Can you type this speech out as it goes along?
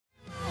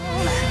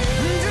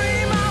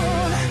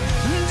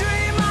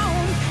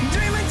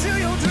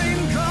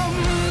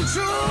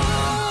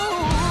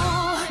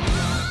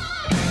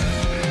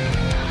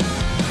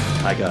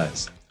Hi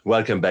guys,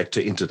 welcome back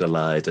to Into the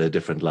Light, a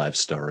different life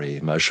story,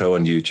 my show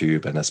on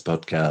YouTube and as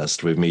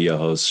podcast with me, your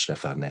host,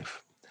 Stefan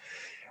Neff.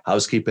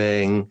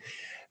 Housekeeping,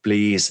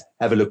 please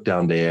have a look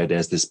down there.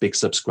 There's this big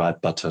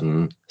subscribe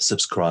button,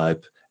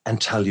 subscribe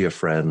and tell your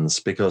friends,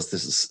 because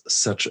this is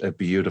such a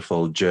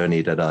beautiful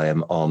journey that I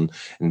am on,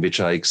 in which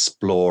I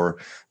explore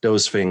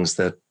those things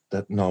that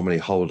normally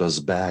hold us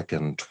back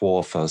and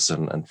dwarf us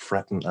and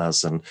threaten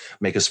us and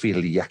make us feel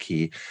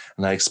yucky.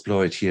 And I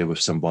explore it here with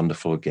some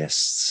wonderful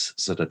guests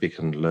so that we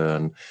can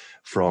learn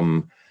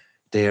from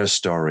their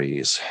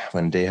stories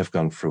when they have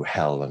gone through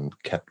hell and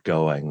kept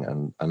going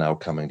and are now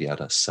coming the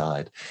other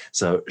side.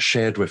 So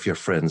share it with your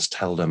friends,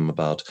 tell them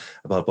about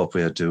what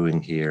we are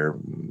doing here.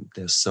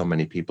 There's so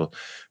many people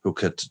who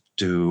could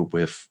do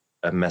with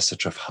a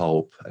message of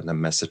hope and a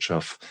message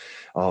of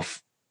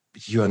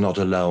you are not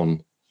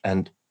alone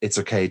and it's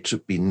okay to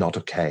be not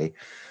okay.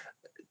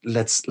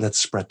 Let's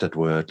spread that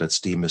word. Let's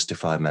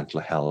demystify mental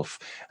health.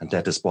 And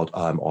that is what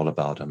I'm all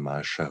about on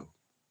my show.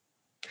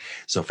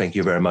 So thank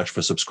you very much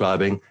for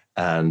subscribing.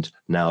 And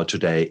now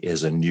today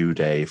is a new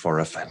day for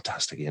a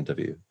fantastic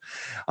interview.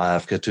 I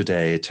have got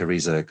today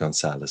Teresa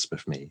Gonzalez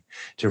with me.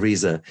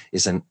 Teresa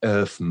is an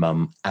Earth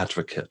Mum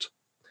advocate.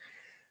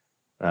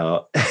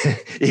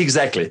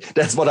 Exactly.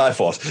 That's what I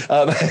thought.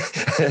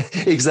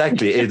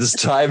 Exactly. It's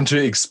time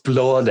to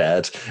explore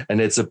that.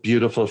 And it's a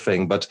beautiful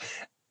thing. But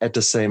at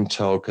the same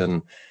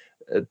token,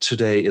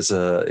 today is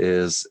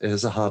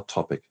a hard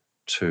topic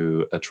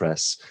to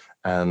address.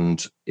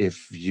 And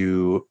if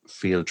you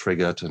feel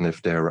triggered and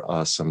if there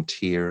are some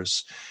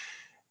tears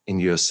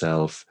in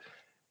yourself,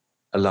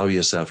 allow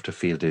yourself to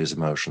feel these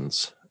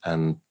emotions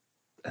and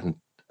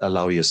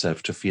allow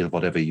yourself to feel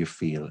whatever you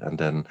feel. And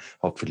then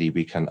hopefully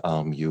we can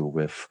arm you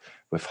with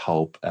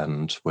hope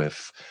and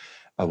with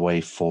a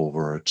way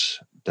forward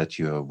that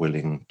you're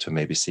willing to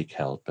maybe seek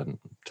help and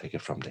take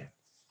it from there.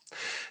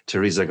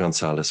 Teresa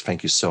Gonzalez,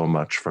 thank you so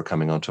much for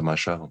coming onto my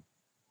show.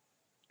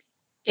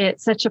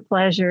 It's such a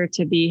pleasure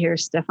to be here,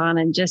 Stefan,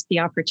 and just the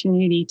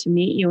opportunity to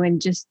meet you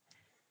and just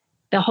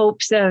the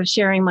hopes of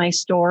sharing my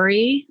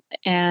story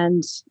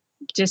and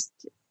just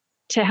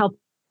to help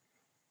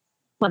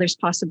others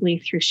possibly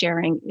through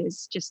sharing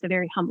is just a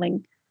very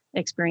humbling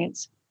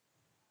experience.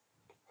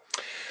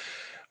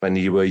 When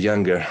you were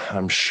younger,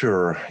 I'm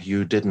sure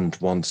you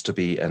didn't want to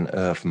be an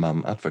Earth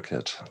Mum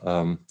advocate.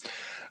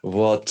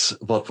 What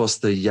was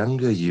the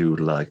younger you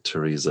like,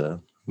 Teresa,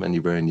 when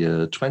you were in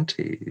your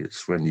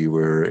 20s, when you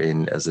were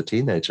as a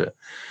teenager?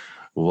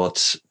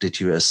 What did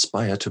you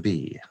aspire to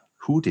be?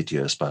 Who did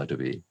you aspire to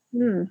be?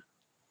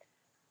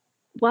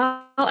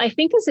 Well, I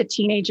think as a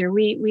teenager,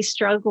 we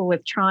struggle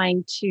with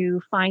trying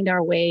to find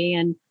our way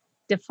and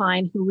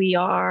define who we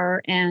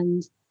are.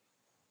 And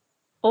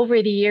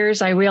over the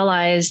years, I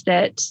realized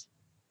that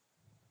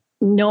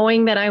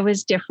knowing that I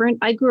was different,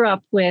 I grew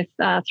up with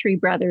 3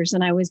 brothers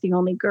and I was the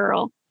only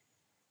girl.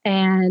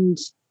 And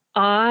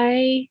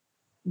I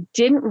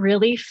didn't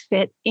really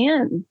fit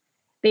in.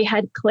 They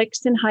had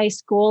cliques in high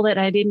school that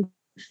I didn't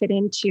fit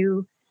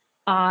into.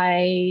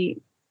 Being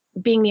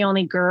the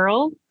only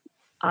girl,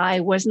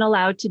 I wasn't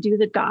allowed to do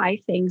the guy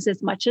things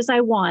as much as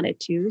I wanted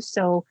to.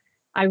 So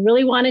I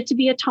really wanted to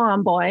be a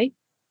tomboy,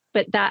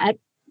 but that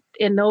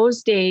in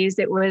those days,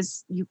 that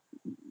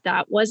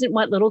wasn't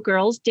what little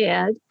girls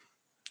did.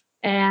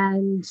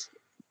 And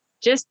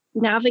just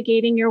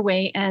navigating your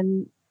way.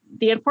 And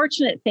the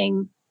unfortunate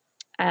thing,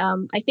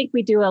 I think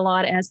we do a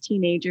lot as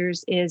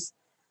teenagers is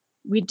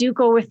we do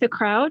go with the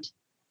crowd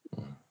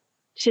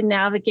to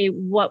navigate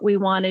what we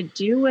want to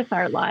do with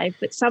our life.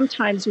 But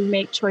sometimes we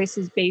make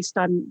choices based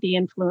on the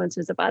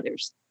influences of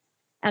others.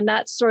 And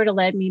that sort of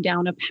led me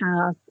down a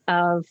path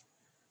of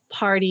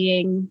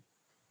partying,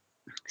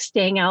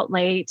 staying out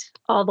late,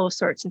 all those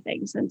sorts of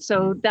things. And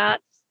so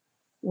that's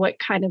what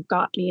kind of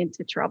got me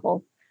into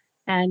trouble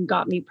and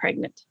got me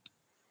pregnant.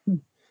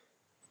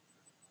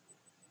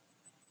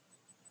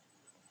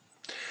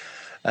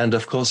 And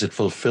of course, it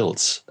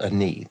fulfills a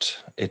need.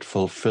 It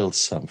fulfills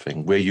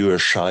something. Were you a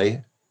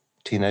shy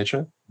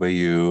teenager? Were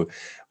you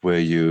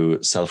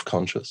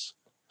self-conscious?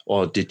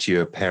 Or did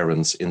your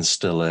parents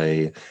instill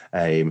a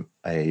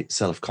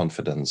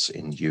self-confidence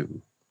in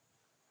you?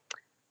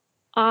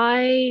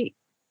 I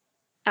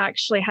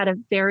actually had a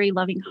very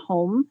loving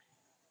home.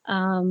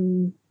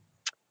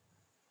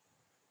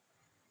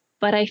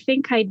 But I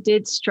think I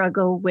did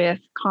struggle with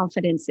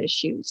confidence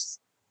issues.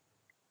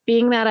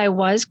 Being that I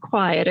was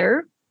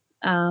quieter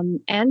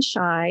and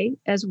shy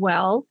as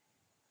well,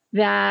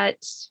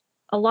 that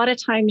a lot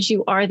of times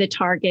you are the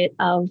target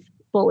of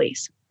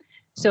bullies.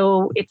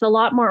 So it's a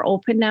lot more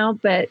open now,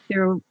 but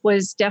there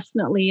was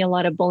definitely a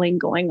lot of bullying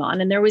going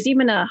on. And there was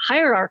even a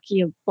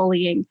hierarchy of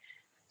bullying.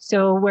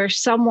 So where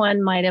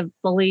someone might have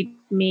bullied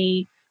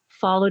me,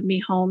 followed me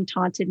home,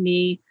 taunted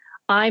me,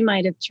 I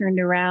might have turned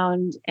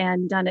around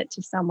and done it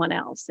to someone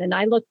else. And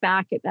I look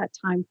back at that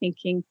time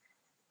thinking,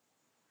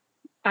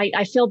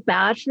 I feel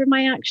bad for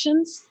my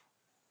actions,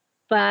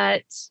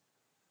 but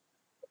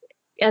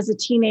as a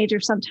teenager,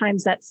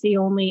 sometimes that's the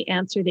only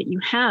answer that you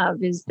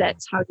have is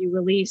that's how you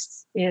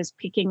release is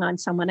picking on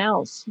someone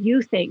else.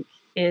 You think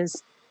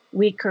is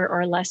weaker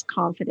or less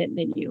confident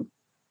than you,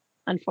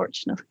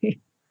 unfortunately.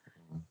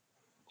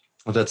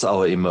 Well, that's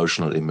our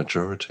emotional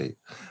immaturity.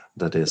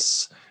 That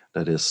is,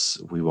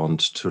 we want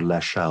to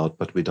lash out,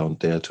 but we don't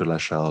dare to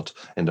lash out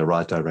in the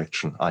right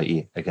direction,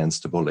 i.e.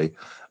 against the bully.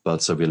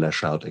 But so we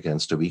lash out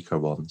against the weaker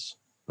ones.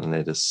 And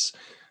it is,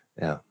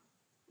 yeah.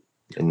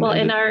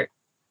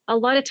 A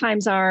lot of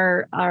times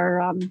our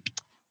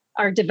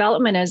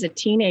development as a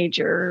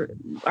teenager,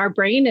 our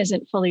brain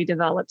isn't fully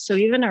developed. So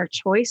even our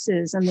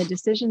choices and the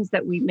decisions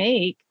that we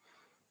make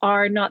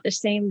are not the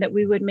same that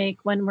we would make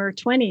when we're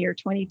 20 or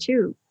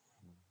 22.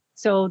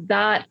 So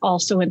that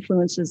also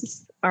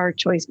influences our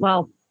choice.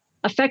 Well,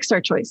 affects our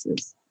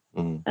choices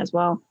as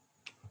well.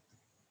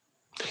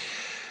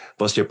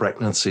 Was your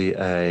pregnancy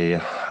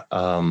an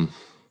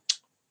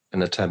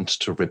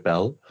attempt to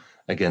rebel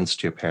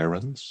against your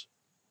parents?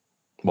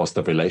 Was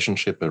the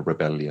relationship a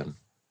rebellion?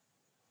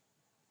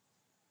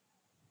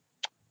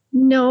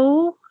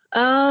 No,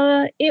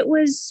 it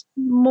was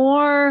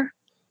more,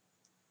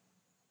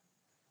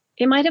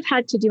 it might have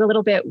had to do a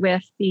little bit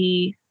with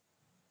the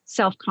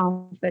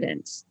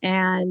self-confidence,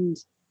 and,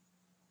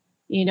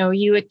 you know,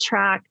 you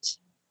attract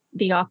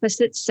the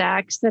opposite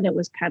sex, and it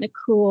was kind of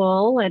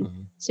cool.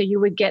 And so you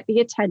would get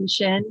the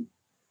attention,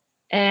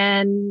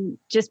 and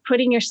just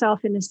putting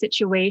yourself in a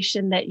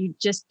situation that you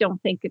just don't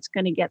think it's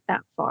going to get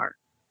that far.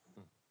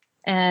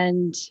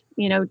 And,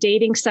 you know,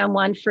 dating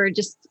someone for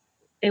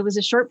it was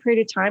a short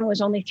period of time. It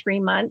was only 3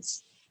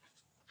 months.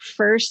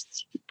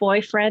 First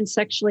boyfriend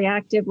sexually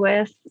active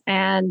with.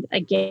 And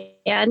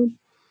again,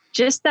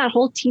 just that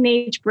whole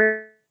teenage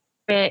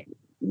brain,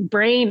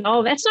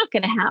 oh, that's not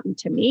going to happen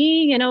to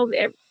me. You know,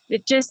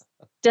 it just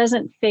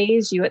doesn't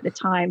faze you at the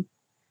time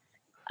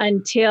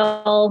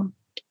until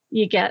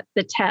you get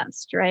the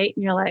test, right?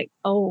 And you're like,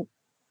 oh,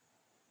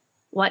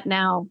 what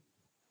now?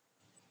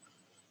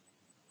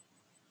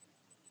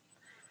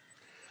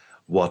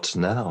 What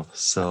now?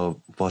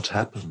 So what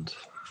happened?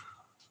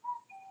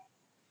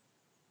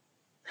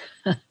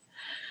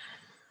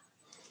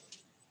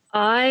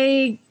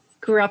 I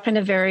grew up in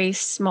a very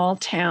small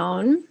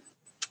town.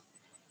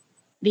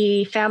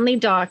 The family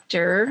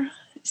doctor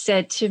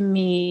said to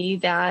me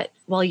that,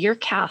 well, you're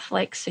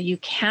Catholic, so you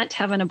can't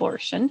have an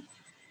abortion.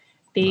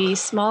 The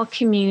small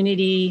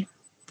community,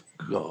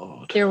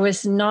 God. There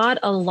was not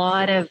a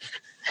lot of...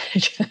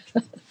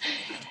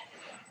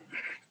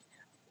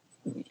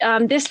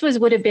 this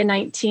would have been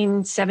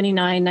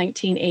 1979,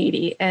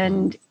 1980.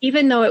 And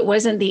even though it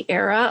wasn't the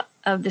era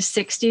of the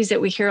 60s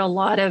that we hear a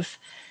lot of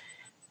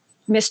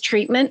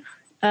mistreatment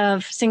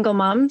of single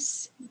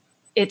moms,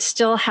 it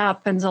still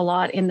happens a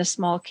lot in the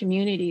small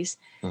communities.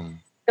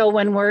 So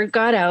when word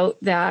got out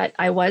that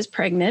I was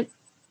pregnant,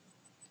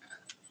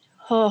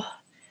 town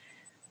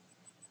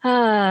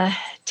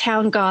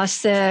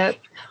gossip,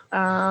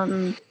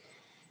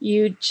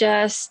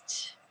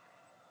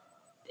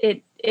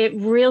 it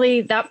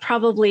really, that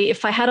probably,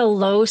 if I had a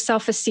low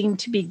self-esteem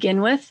to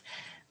begin with,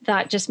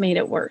 that just made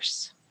it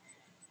worse.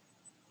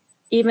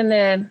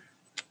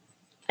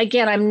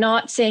 Again, I'm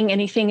not saying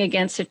anything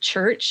against a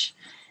church,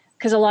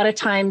 because a lot of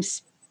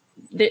times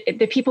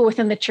the people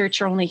within the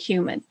church are only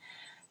human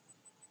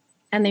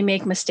and they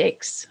make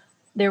mistakes.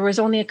 There was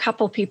only a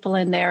couple people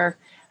in there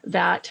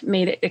that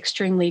made it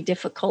extremely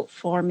difficult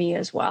for me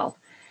as well.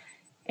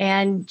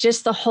 And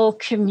just the whole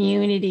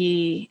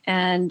community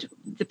and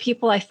the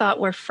people I thought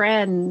were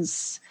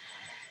friends.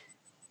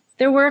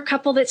 There were a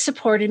couple that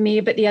supported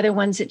me, but the other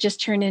ones, it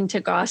just turned into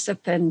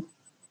gossip. And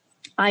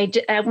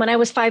when I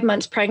was 5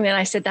 months pregnant,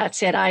 I said,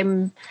 that's it.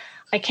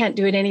 I can't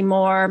do it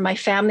anymore. My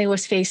family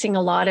was facing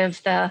a lot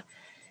of the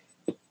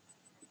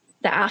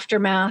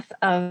aftermath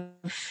of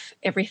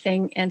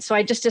everything. And so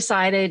I just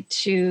decided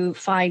to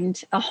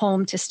find a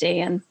home to stay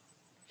in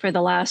for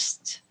the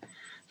last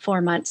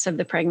 4 months of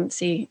the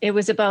pregnancy. It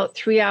was about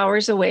 3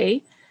 hours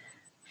away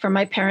from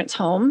my parents'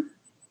 home.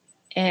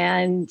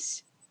 And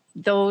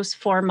those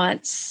 4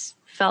 months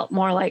felt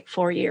more like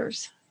 4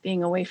 years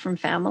being away from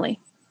family.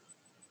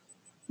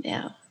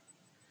 Yeah.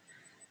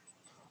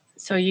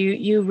 So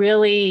you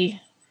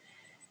really,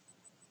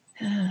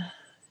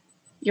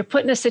 you're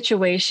put in a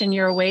situation,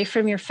 you're away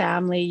from your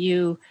family.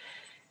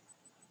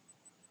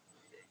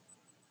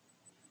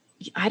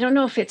 I don't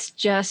know if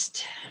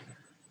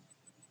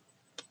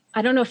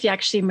you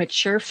actually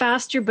mature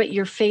faster, but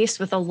you're faced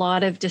with a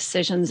lot of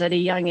decisions at a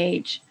young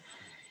age,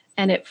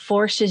 and it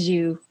forces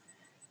you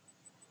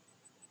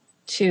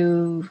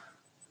to,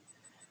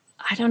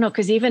 I don't know,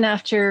 because even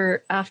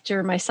after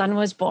my son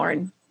was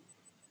born,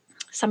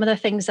 some of the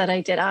things that I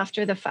did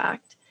after the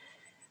fact,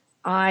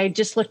 I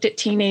just looked at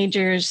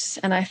teenagers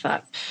and I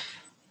thought,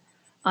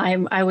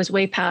 I was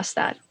way past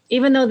that.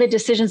 Even though the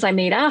decisions I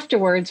made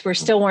afterwards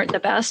weren't the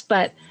best,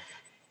 but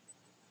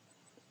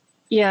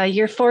yeah,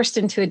 you're forced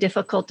into a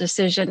difficult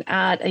decision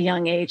at a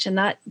young age, and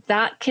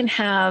that can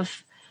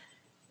have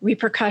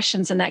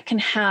repercussions, and that can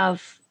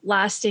have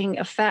lasting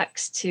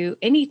effects to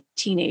any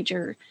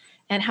teenager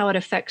and how it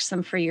affects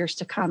them for years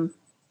to come.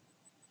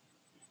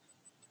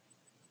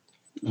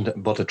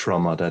 What a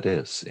trauma that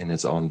is in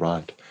its own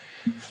right.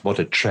 what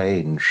a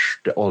change,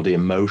 all the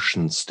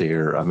emotions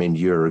there. I mean,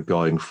 you're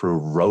going through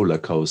roller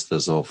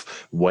coasters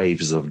of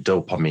waves of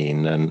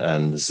dopamine and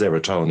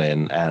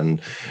serotonin,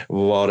 and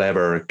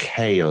whatever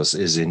chaos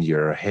is in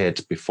your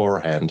head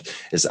beforehand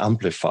is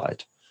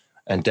amplified.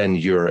 And then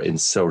you're in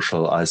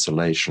social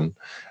isolation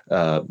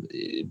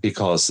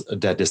because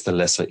that is the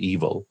lesser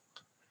evil.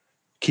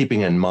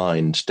 Keeping in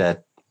mind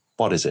that,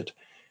 what is it?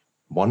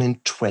 1 in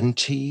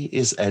 20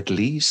 is at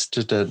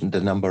least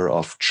the number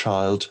of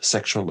child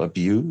sexual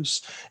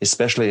abuse,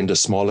 especially in the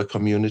smaller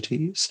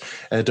communities,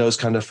 those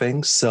kind of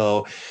things.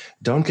 So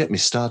don't get me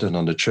started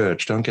on the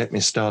church. Don't get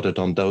me started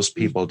on those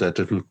people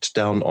that looked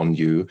down on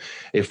you.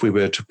 If we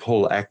were to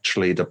pull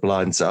actually the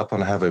blinds up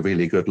and have a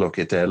really good look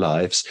at their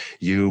lives,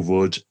 you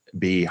would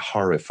be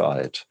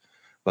horrified.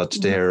 But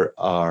there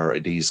are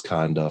these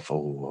kind of,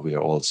 oh, we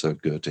are all so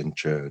good in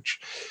church,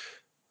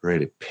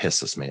 really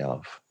pisses me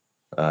off.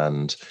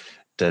 And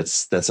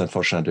that's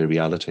unfortunately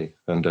reality.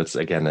 And that's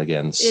again, it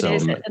is.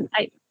 And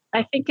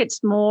I think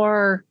it's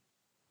more,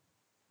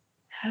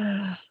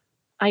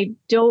 I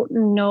don't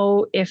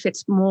know if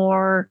it's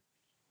more,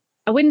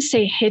 I wouldn't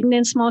say hidden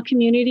in small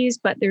communities,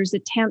 but there's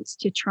attempts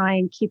to try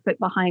and keep it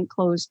behind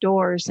closed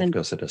doors. And of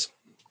course it is.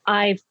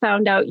 I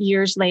found out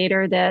years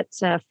later that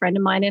a friend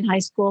of mine in high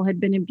school had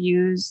been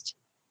abused.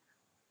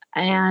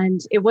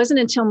 And it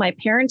wasn't until my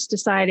parents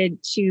decided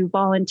to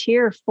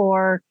volunteer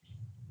for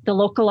the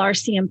local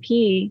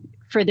RCMP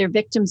for their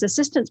victims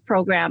assistance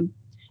program.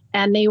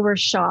 And they were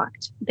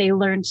shocked. They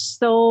learned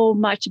so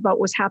much about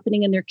what's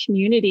happening in their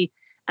community.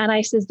 And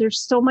I says, there's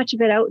so much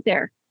of it out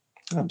there.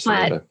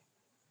 Absolutely. But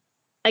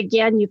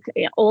again,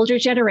 older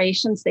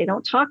generations, they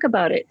don't talk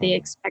about it. They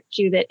expect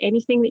you that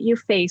anything that you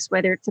face,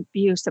 whether it's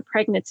abuse, a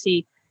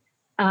pregnancy,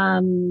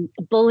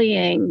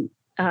 bullying,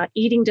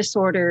 eating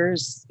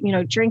disorders,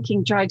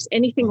 drinking, drugs,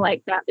 anything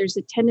like that, there's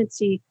a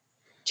tendency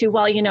to,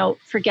 well,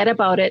 forget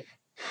about it,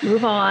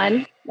 move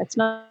on. Let's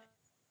not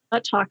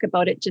talk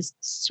about it, just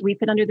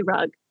sweep it under the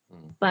rug.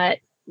 But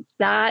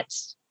that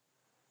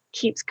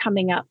keeps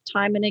coming up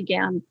time and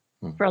again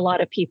for a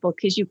lot of people,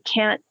 because you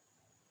can't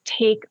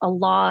take a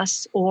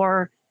loss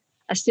or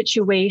a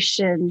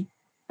situation,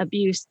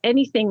 abuse,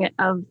 anything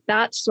of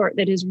that sort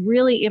that has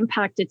really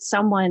impacted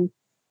someone,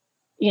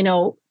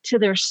 to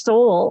their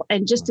soul,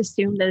 and just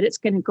assume that it's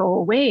going to go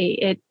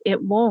away.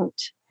 It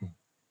won't.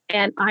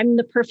 And I'm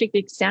the perfect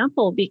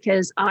example,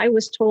 because I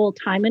was told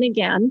time and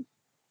again,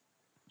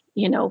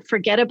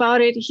 forget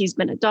about it. He's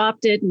been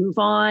adopted, move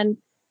on.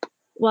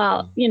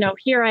 Well,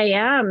 here I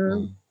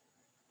am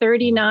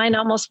 39,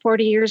 almost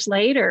 40 years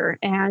later,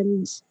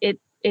 and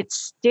it's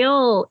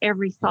still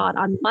every thought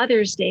on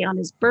Mother's Day, on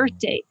his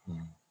birthday.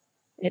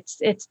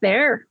 It's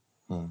there.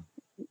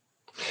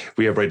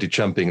 We are already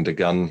jumping the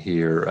gun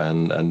here,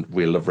 and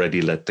we'll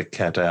already let the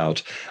cat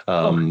out.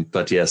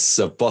 But yes,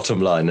 so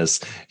bottom line is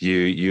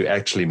you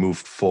actually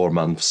moved 4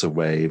 months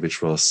away,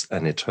 which was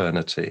an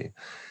eternity.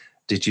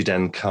 Did you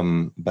then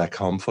come back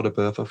home for the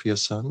birth of your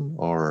son,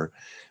 or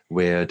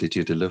where did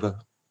you deliver?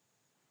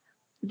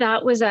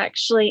 That was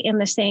actually in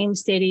the same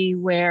city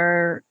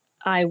where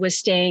I was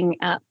staying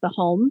at the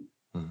home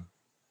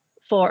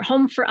for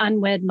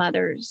Unwed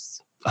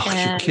Mothers. Oh,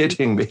 you're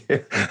kidding me.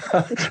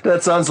 That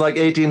sounds like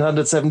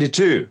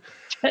 1872.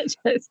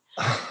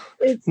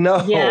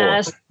 No.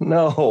 Yes.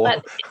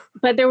 No.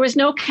 But there was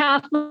no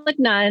Catholic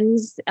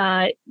nuns.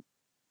 The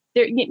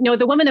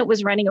woman that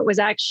was running it was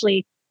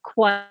actually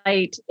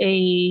quite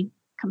a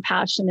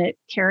compassionate,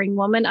 caring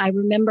woman. I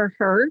remember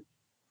her.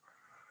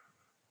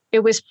 It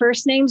was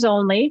first names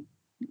only.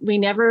 We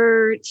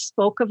never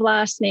spoke of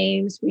last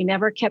names. We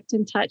never kept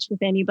in touch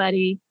with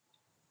anybody.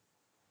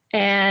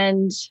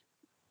 And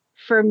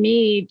for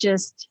me,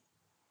 just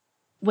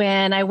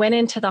when I went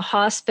into the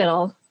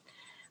hospital,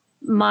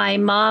 my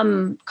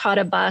mom caught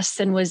a bus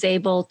and was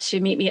able to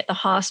meet me at the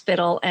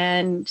hospital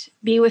and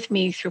be with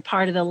me through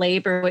part of the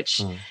labor,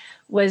 which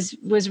was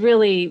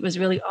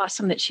really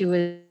awesome that she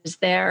was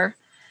there.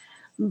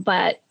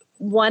 But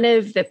one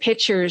of the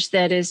pictures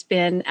that has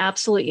been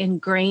absolutely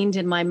ingrained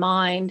in my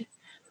mind,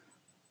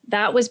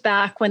 that was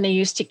back when they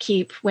used to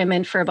keep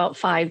women for about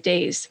 5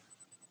 days.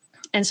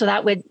 And so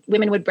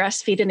women would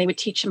breastfeed, and they would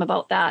teach them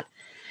about that.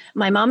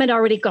 My mom had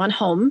already gone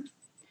home,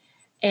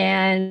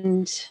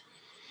 and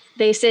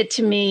they said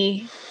to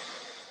me,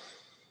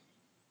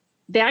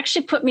 they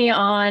actually put me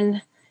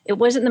on, it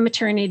wasn't the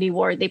maternity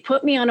ward. They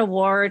put me on a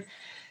ward,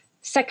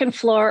 second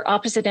floor,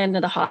 opposite end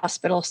of the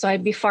hospital. So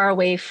I'd be far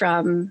away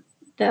from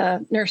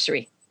the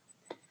nursery.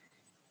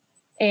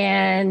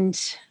 And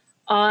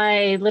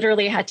I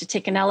literally had to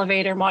take an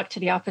elevator and walk to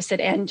the opposite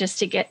end just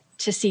to get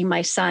to see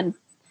my son.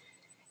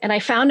 And I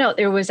found out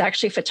there was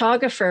actually a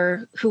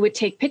photographer who would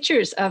take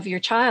pictures of your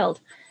child.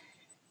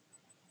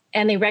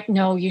 And they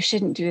no, you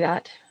shouldn't do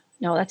that.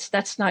 No,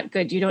 that's not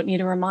good. You don't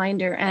need a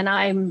reminder. And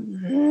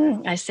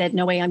I said,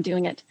 no way, I'm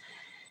doing it.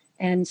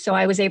 And so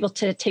I was able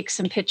to take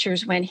some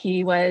pictures when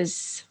he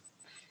was,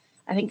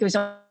 I think it was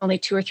only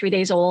 2 or 3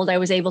 days old. I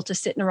was able to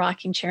sit in a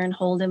rocking chair and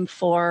hold him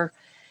for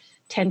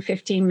 10,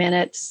 15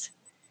 minutes.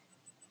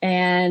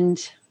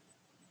 And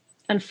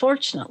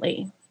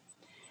unfortunately,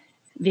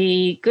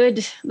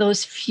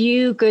 those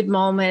few good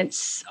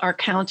moments are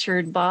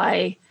countered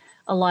by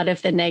a lot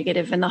of the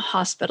negative in the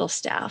hospital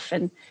staff.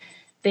 And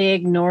they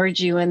ignored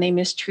you and they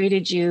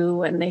mistreated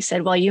you. And they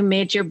said, well, you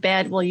made your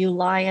bed, will you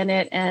lie in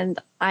it? And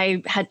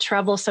I had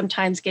trouble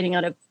sometimes getting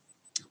out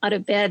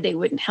of bed. They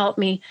wouldn't help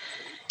me.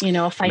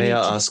 If I may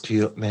I ask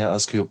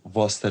you,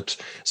 was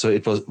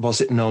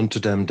it known to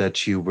them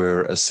that you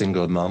were a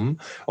single mom,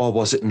 or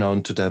was it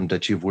known to them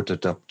that you would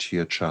adopt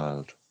your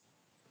child?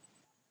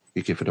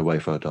 You give it away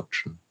for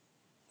adoption?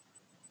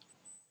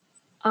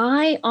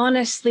 I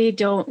honestly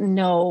don't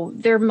know.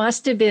 There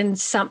must have been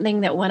something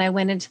that when I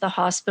went into the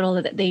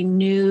hospital that they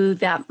knew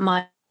that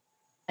my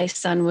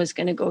son was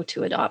going to go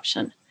to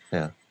adoption.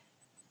 Yeah.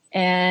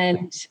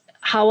 And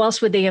how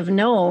else would they have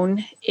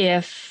known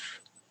if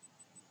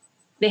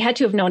they had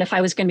to have known if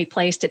I was going to be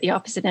placed at the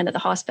opposite end of the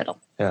hospital?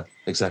 Yeah,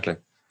 exactly.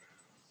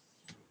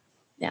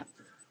 Yeah.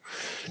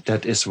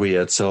 That is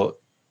weird. So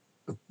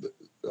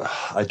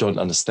I don't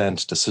understand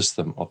the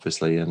system,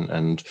 obviously,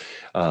 and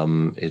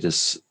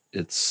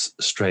it's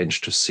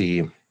strange to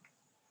see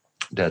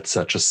that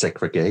such a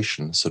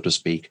segregation, so to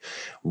speak,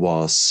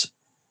 was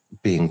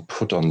being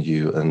put on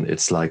you. And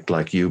it's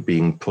like you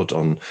being put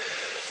on.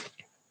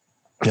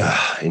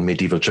 In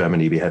medieval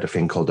Germany, we had a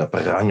thing called the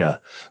Pranger.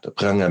 The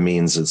Pranger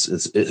means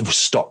it was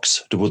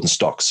stocks, the wooden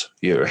stocks.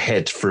 Your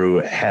head through,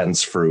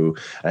 hands through,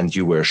 and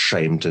you were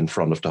shamed in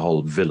front of the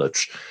whole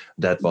village.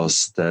 That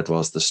was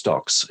the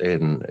stocks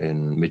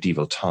in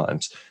medieval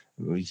times.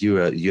 You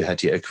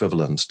had your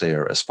equivalent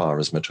there as far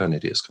as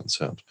maternity is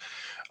concerned.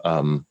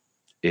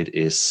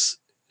 It's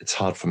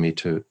hard for me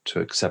to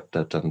accept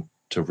that and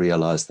to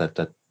realize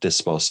that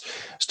this was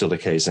still the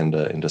case in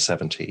the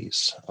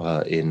 70s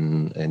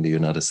in the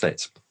United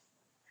States.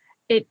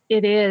 It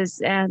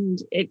is, and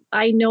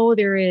I know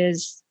there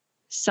is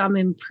some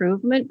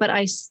improvement, but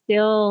I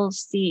still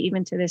see,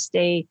 even to this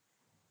day,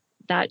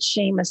 that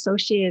shame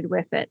associated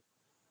with it.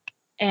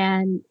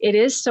 And it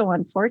is so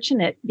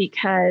unfortunate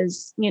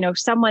because,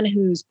 someone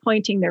who's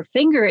pointing their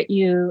finger at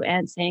you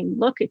and saying,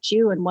 look at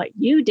you and what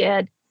you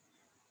did,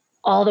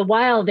 all the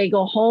while they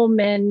go home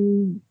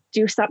and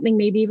do something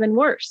maybe even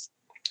worse.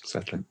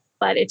 Exactly.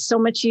 But it's so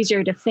much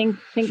easier to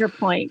finger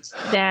point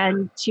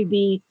than to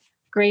be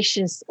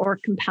gracious or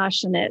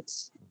compassionate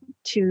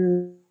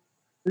to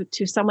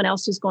someone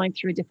else who's going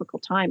through a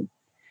difficult time.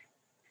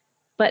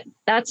 But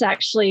that's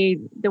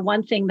actually the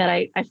one thing that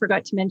I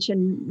forgot to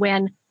mention.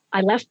 When I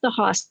left the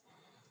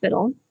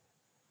hospital,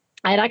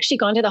 I had actually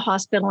gone to the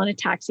hospital in a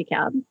taxi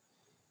cab,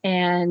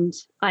 and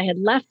I had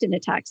left in a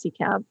taxi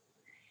cab.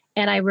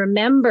 And I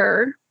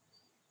remember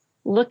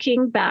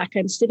looking back,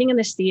 I'm sitting in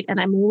the seat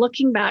and I'm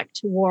looking back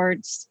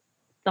towards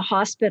the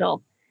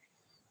hospital,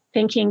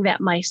 thinking that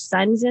my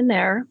son's in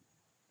there.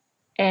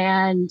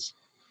 And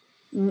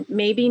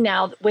maybe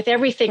now, with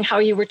everything, how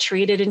you were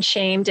treated and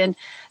shamed and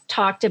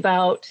talked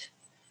about,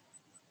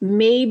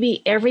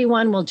 maybe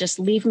everyone will just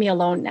leave me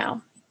alone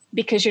now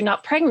because you're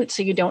not pregnant,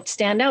 so you don't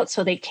stand out,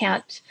 so they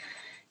can't,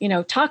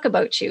 talk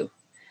about you.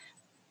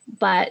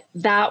 But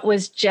that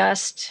was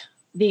just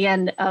the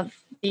end of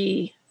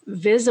the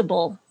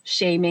visible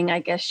shaming, I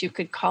guess you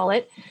could call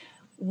it,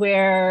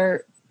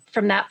 where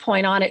from that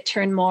point on, it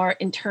turned more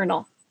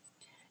internal.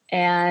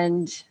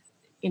 And,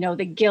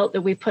 the guilt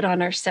that we put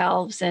on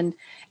ourselves and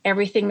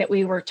everything that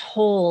we were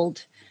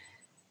told,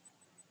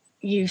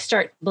 you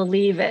start to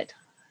believe it.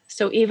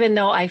 So even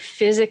though I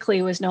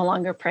physically was no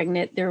longer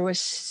pregnant, there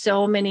was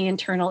so many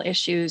internal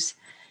issues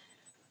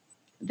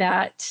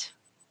that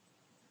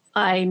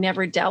I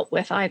never dealt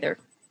with either.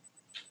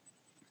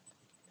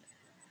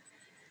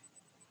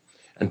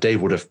 And they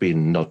would have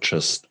been not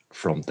just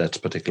from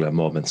that particular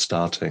moment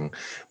starting,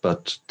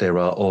 but there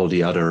are all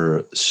the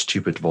other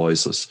stupid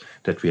voices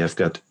that we have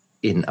got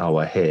in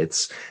our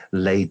heads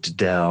laid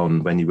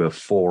down when you were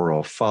 4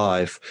 or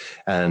 5.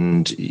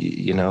 And,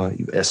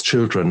 as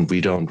children,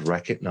 we don't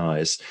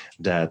recognize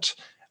that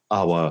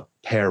our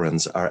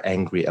parents are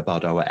angry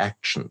about our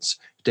actions.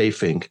 They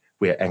think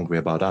we're angry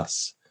about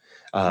us.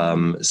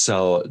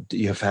 So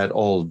you've had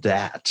all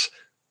that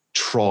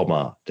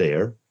trauma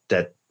there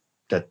that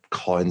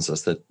coins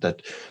us,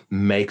 that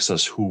makes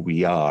us who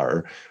we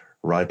are,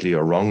 rightly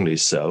or wrongly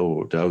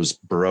so. Those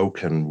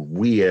broken,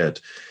 weird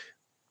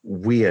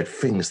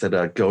things that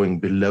are going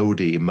below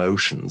the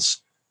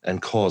emotions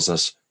and cause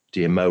us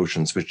the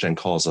emotions, which then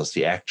cause us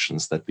the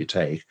actions that we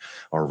take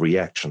or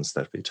reactions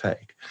that we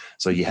take.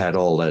 So you had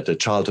all the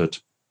childhood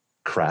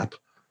crap.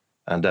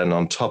 And then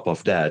on top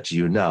of that,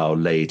 you now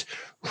laid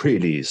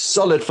really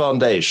solid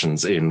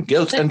foundations in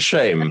guilt and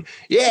shame.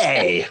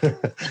 Yay!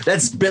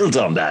 Let's build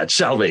on that,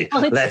 shall we?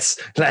 Well, let's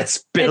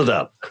build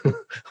up.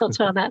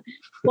 Built on that.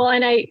 Well,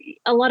 and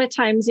a lot of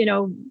times,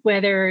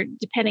 whether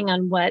depending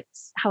on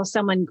how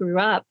someone grew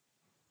up,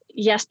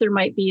 yes, there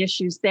might be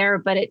issues there,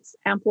 but it's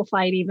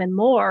amplified even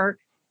more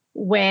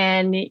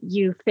when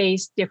you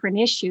face different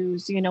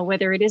issues,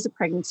 whether it is a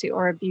pregnancy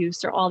or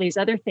abuse or all these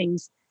other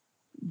things.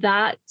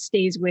 That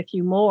stays with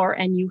you more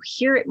and you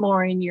hear it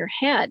more in your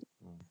head.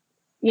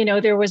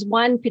 There was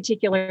one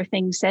particular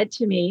thing said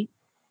to me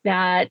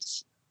that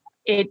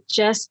it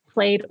just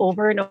played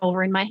over and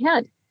over in my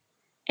head.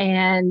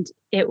 And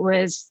it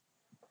was,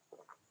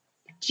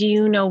 do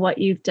you know what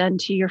you've done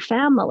to your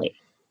family?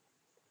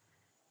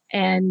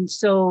 And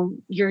so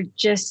you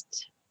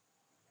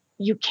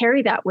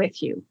carry that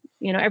with you.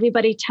 You know,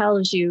 everybody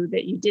tells you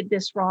that you did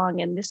this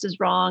wrong and this is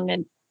wrong.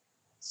 And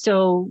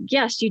so,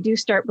 yes, you do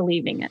start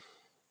believing it.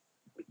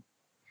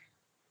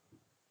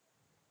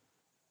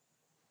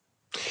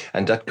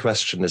 And that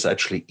question is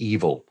actually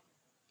evil,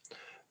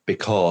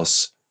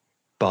 because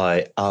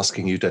by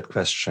asking you that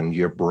question,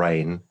 your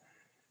brain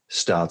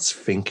starts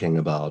thinking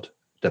about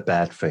the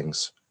bad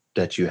things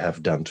that you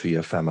have done to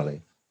your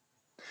family.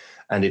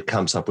 And it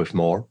comes up with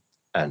more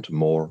and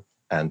more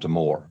and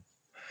more.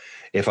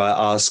 If I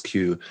ask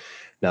you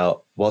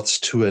now, what's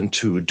 2 and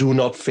 2? Do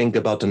not think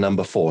about the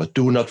number 4.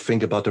 Do not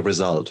think about the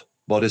result.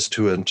 What is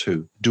 2 and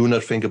 2? Do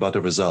not think about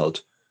the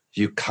result.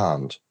 You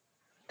can't.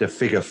 The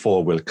figure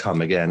 4 will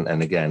come again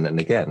and again and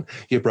again.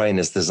 Your brain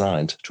is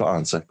designed to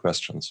answer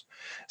questions.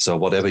 So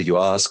whatever you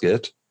ask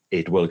it,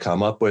 it will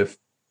come up with,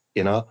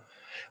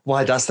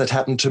 why does that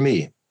happen to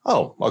me?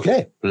 Oh,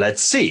 okay,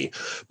 let's see.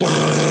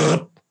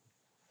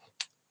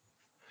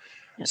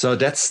 So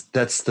that's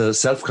the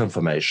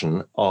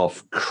self-confirmation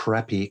of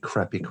crappy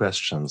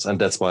questions. And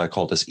that's why I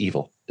call this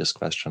evil, this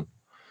question,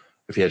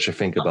 if you actually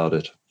think about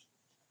it.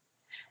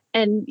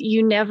 And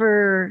you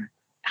never,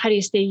 how do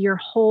you say, your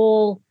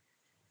whole,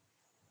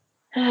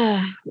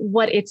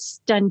 what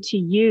it's done to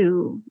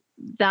you,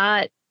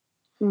 that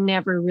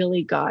never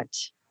really got,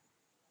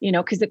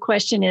 because the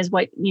question is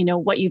what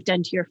you've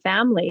done to your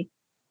family.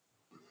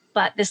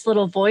 But this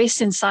little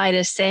voice inside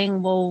is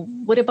saying, well,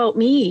 what about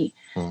me?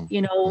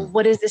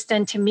 What has this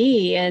done to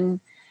me? And,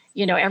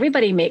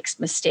 everybody makes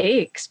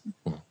mistakes,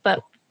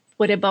 but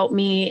what about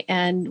me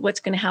and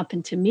what's going to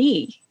happen to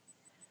me?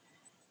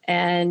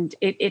 And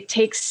it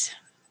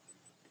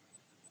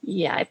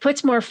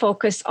puts more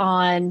focus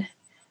on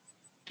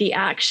the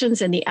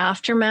actions and the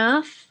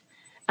aftermath,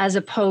 as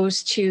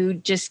opposed to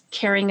just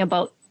caring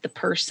about the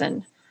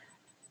person,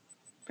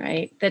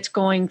 right, that's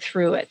going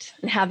through it,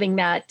 and having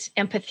that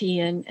empathy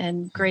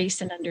and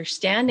grace and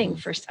understanding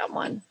for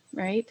someone,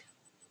 right?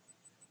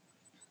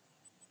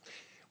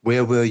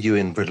 Where were you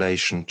in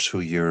relation to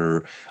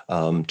your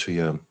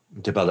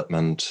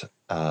development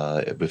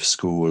with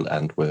school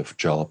and with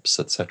jobs,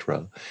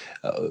 etc.?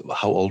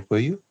 How old were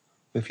you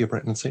with your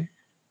pregnancy?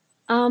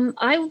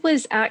 I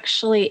was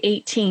actually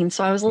 18,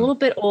 so I was a little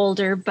bit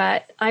older,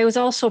 but I was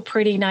also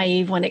pretty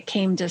naive when it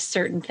came to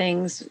certain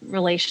things,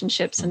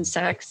 relationships and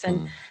sex.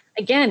 And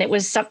again, it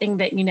was something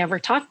that you never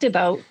talked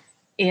about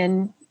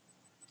in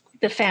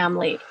the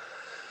family,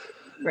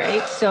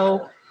 right?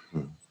 So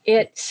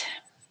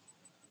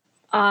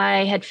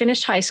I had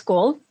finished high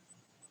school,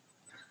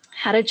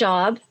 had a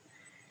job,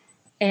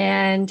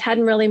 and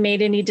hadn't really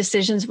made any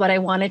decisions what I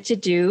wanted to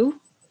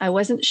do. I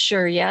wasn't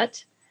sure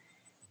yet.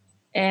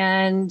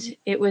 And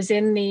it was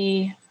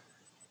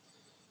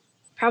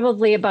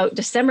probably about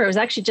December. It was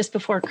actually just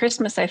before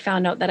Christmas I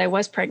found out that I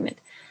was pregnant.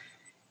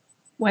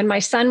 When my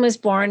son was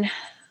born,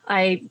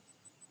 I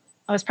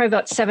was probably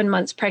about 7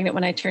 months pregnant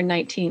when I turned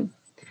 19.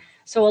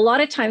 So a lot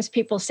of times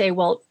people say,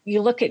 well,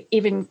 you look at,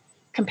 even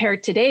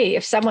compared today,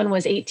 if someone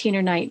was 18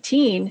 or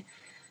 19,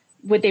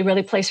 would they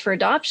really place for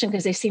adoption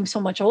because they seem so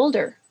much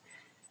older?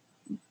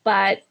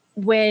 But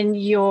when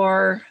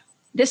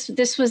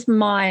this was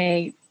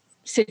my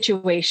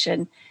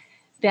situation,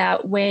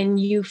 that when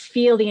you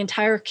feel the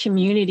entire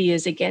community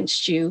is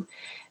against you,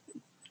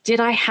 did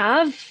I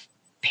have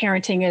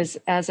parenting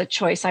as a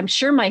choice? I'm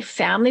sure my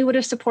family would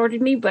have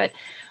supported me, but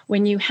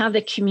when you have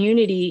the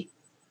community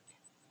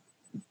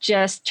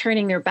just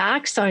turning their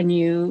backs on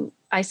you,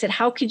 I said,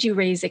 how could you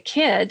raise a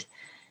kid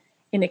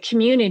in a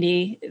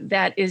community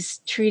that is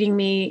treating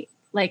me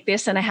like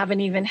this? And I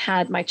haven't even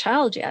had my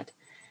child yet.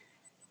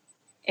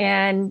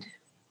 And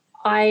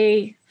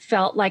I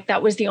felt like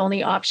that was the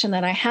only option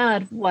that I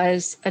had,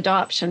 was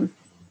adoption.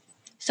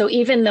 So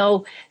even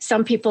though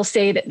some people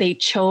say that they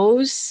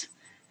chose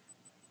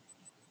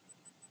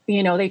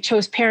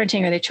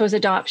parenting or they chose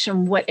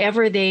adoption,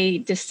 whatever they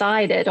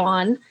decided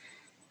on,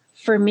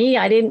 for me,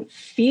 I didn't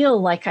feel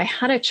like I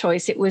had a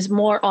choice. It was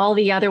more all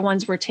the other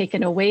ones were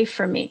taken away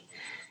from me.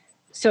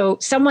 So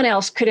someone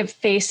else could have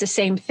faced the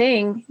same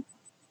thing,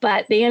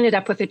 but they ended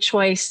up with a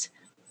choice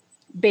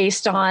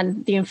based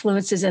on the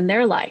influences in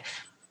their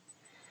life.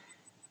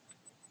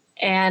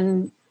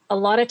 And a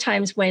lot of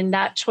times when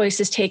that choice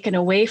is taken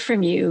away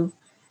from you,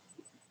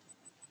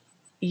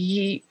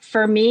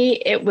 for me,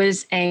 it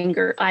was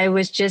anger. I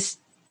was just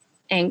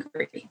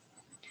angry.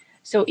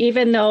 So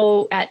even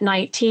though at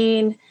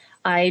 19,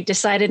 I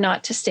decided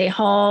not to stay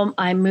home,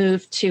 I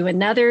moved to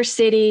another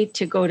city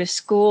to go to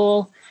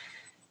school,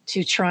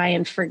 to try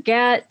and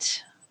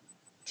forget,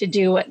 to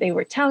do what they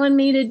were telling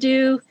me to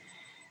do.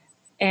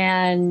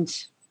 And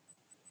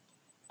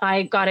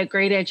I got a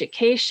great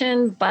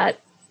education, but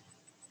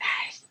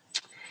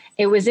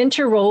it was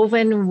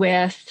interwoven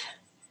with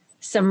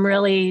some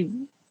really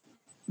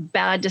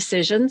bad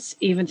decisions,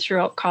 even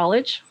throughout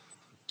college.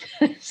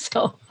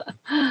 So,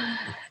 yeah.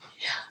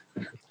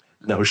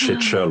 No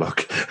shit,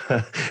 Sherlock.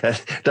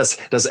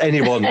 Does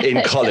anyone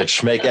in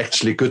college make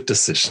actually good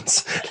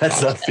decisions?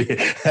 Let's not be.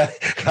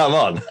 Come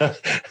on.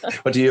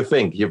 What do you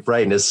think? Your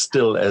brain is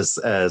still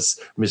as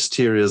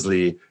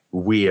mysteriously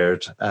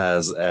weird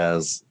as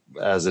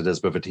it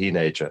is with a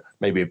teenager.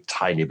 Maybe a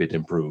tiny bit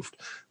improved,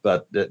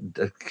 but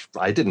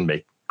I didn't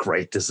make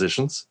great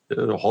decisions.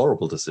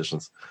 Horrible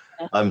decisions.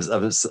 I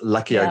was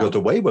lucky I got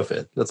away with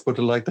it. Let's put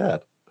it like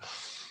that.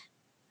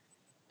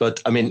 But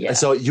I mean,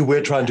 so you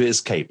were trying to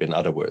escape, in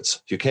other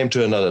words. You came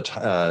to another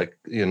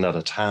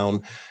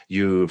town,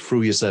 you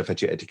threw yourself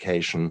at your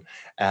education,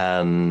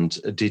 and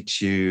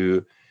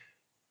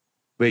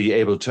were you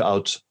able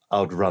to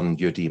outrun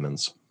your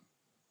demons?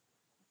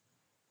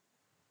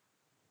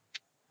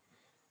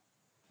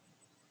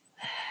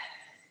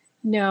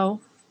 No.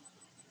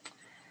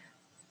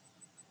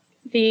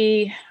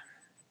 You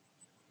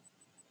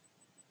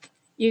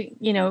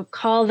know,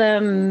 call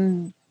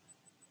them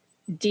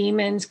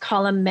demons,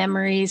 call them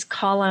memories,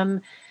 call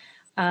them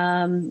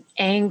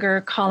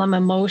anger, call them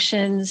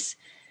emotions,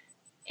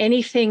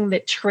 anything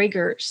that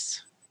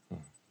triggers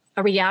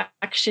a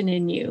reaction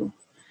in you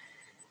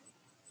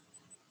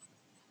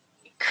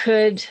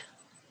could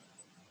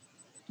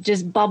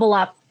just bubble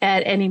up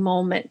at any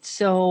moment.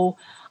 So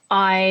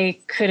I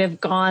could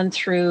have gone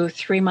through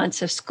 3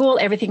 months of school,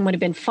 everything would have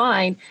been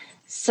fine,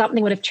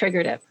 something would have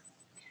triggered it.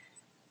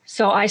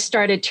 So I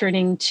started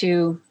turning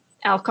to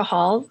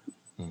alcohol,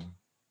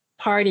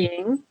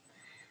 partying,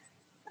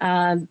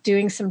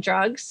 doing some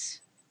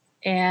drugs,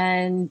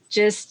 and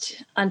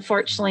just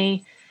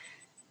unfortunately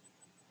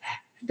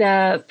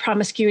the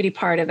promiscuity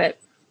part of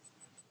it.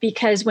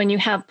 Because when you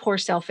have poor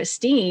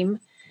self-esteem,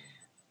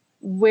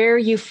 where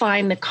you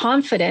find the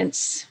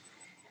confidence,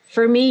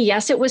 for me,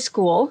 yes, it was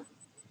school,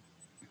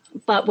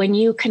 but when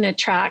you can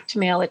attract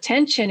male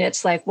attention,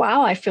 it's like,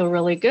 wow, I feel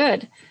really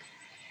good.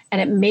 And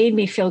it made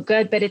me feel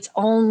good, but it's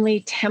only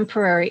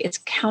temporary. It's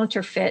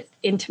counterfeit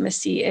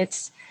intimacy.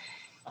 It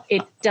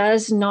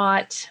does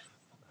not.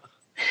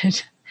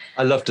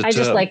 I love the term. I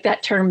just like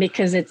that term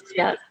because it's,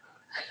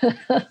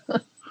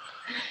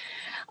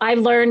 I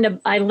learned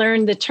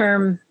the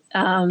term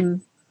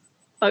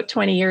about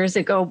 20 years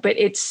ago, but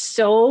it's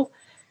so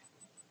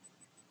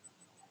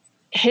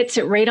hits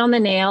it right on the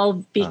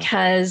nail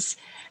because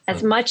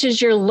as much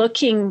as you're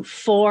looking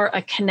for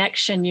a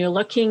connection, you're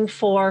looking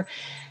for,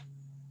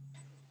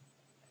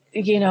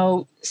 you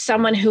know,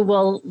 someone who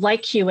will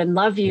like you and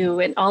love you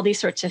and all these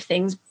sorts of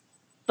things,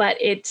 but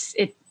it's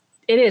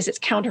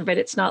counterfeit.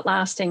 It's not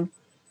lasting.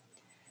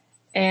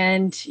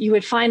 And you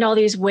would find all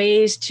these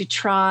ways to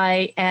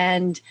try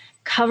and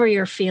cover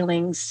your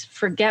feelings,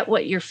 forget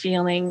what you're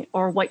feeling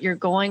or what you're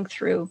going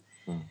through.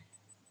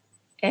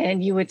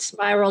 And you would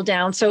spiral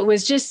down. So it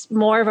was just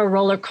more of a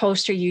roller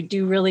coaster. You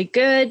do really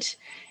good,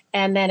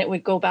 and then it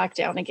would go back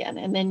down again.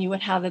 And then you would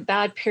have a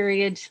bad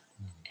period.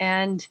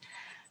 And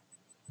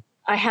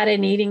I had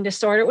an eating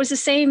disorder. It was the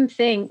same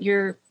thing.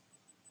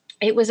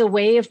 It was a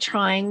way of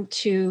trying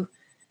to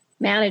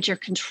manage or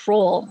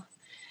control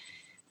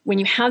when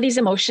you have these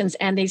emotions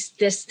and this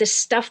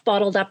stuff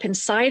bottled up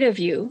inside of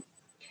you,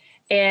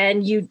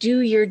 and you do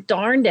your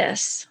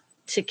darndest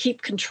to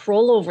keep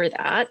control over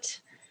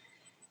that.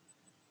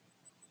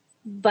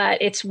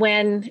 But it's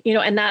when, you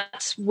know, and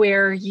that's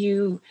where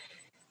you,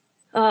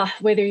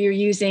 whether you're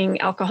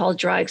using alcohol,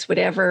 drugs,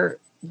 whatever,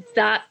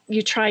 that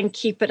you try and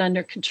keep it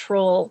under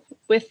control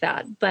with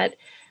that. But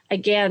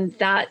again,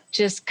 that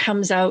just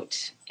comes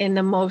out in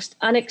the most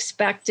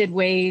unexpected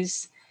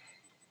ways.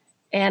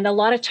 And a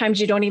lot of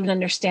times you don't even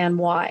understand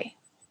why.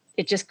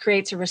 It just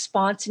creates a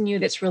response in you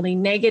that's really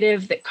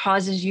negative, that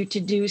causes you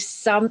to do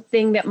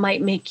something that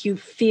might make you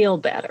feel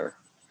better.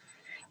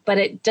 But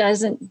it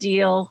doesn't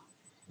deal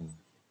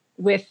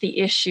with the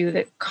issue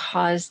that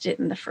caused it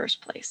in the first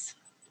place,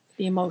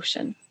 the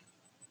emotion.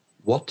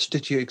 What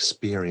did you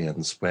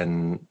experience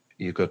when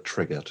you got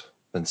triggered,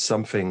 when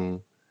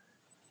something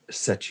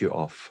set you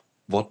off?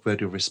 What were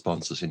the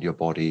responses in your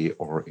body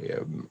or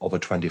over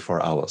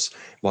 24 hours?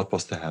 What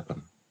was to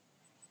happen?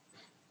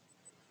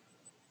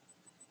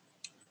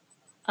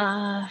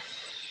 I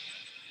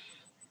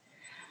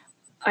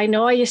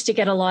know I used to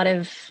get a lot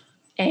of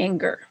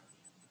anger.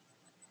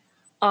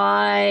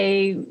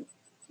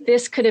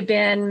 This could have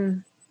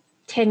been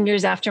 10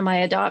 years after my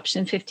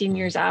adoption, 15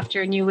 years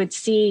after, and you would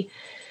see,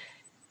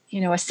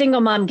 you know, a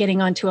single mom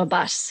getting onto a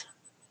bus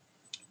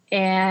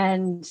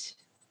and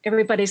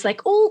everybody's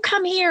like, oh,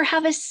 come here,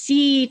 have a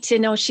seat. You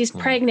know, she's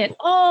pregnant.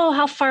 Oh,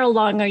 how far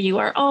along are you?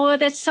 Or, oh,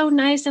 that's so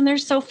nice. And they're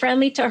so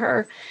friendly to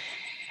her.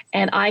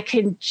 And I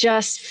can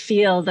just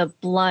feel the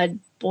blood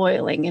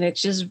boiling and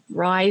it's just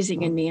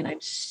rising in me. And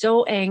I'm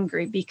so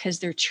angry because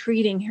they're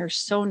treating her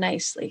so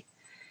nicely.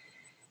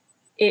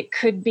 It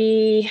could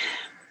be,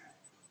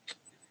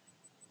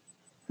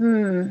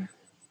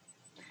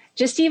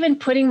 just even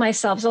putting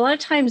myself, a lot of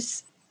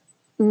times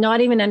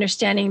not even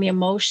understanding the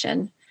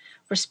emotion,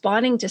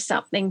 responding to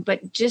something,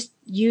 but just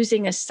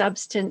using a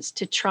substance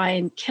to try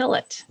and kill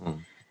it.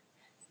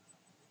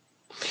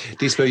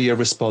 These were your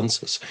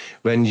responses.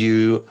 When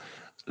you,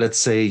 let's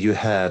say you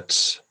had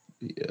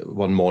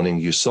one morning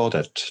you saw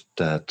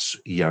that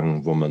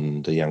young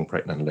woman, the young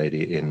pregnant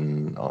lady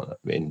in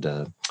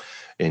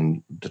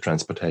the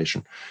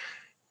transportation.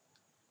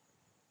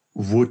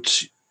 Would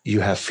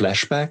you have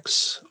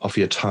flashbacks of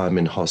your time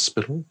in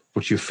hospital?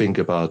 Would you think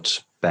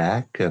about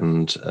back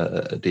and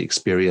the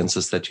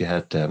experiences that you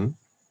had then?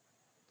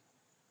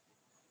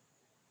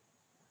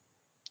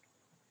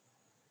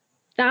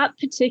 That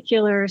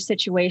particular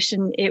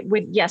situation, it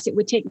would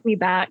take me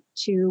back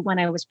to when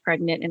I was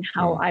pregnant and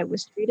how I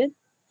was treated.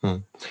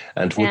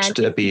 And would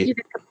there be a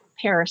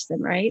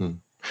comparison, right?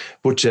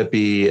 Would there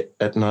be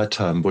at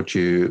nighttime? Would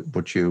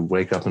you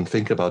wake up and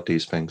think about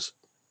these things?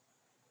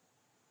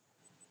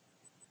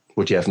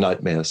 Would you have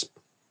nightmares?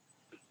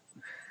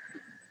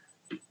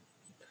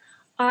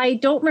 I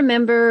don't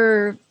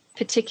remember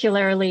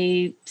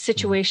particularly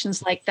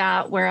situations like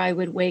that where I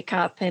would wake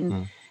up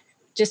and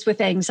just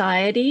with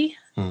anxiety.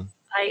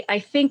 I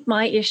think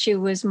my issue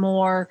was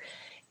more,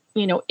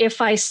 if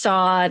I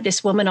saw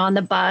this woman on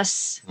the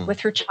bus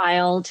with her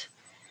child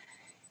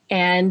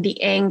and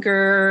the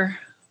anger,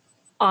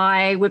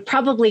 I would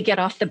probably get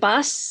off the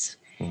bus.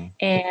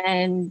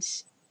 And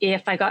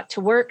if I got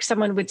to work,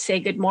 someone would say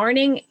good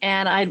morning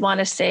and I'd want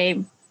to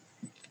say,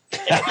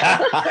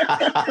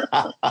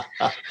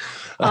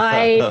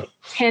 I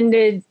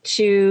tended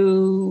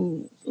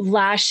to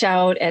lash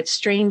out at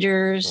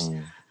strangers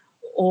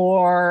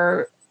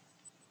or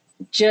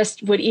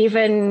just would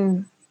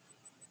even,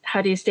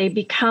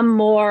 become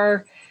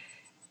more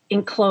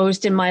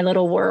enclosed in my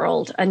little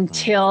world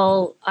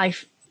until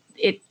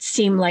it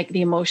seemed like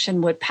the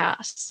emotion would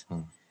pass.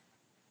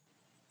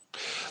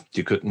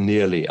 You could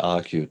nearly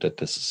argue that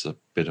this is a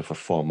bit of a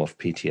form of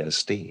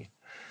PTSD.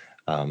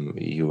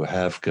 You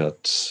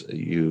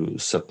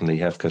suddenly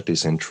have got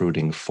these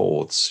intruding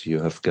thoughts. You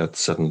have got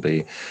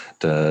suddenly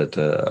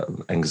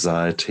the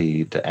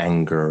anxiety, the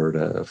anger,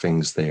 the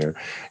things there.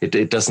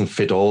 It doesn't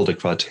fit all the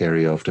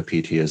criteria of the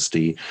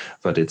PTSD,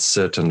 but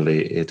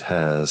it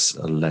has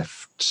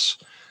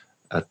left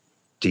a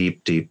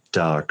deep, deep,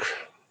 dark.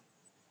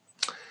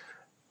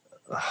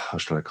 How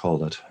should I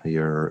call it?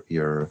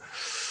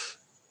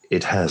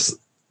 It has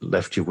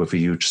left you with a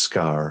huge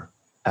scar,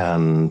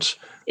 and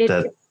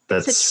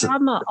that's a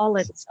trauma all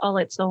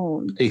its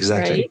own.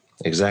 Exactly. Right?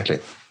 Exactly.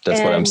 That's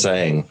what I'm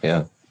saying.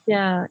 Yeah.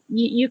 Yeah.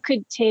 You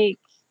could take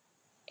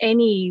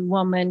any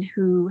woman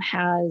who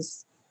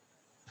has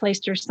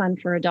placed her son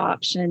for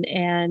adoption.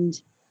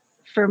 And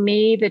for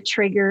me, the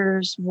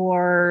triggers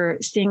were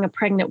seeing a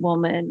pregnant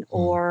woman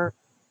or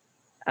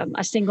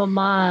a single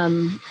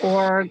mom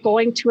or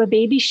going to a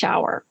baby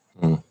shower.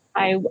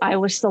 I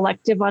was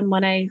selective on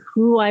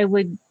who I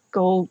would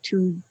go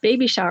to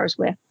baby showers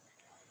with.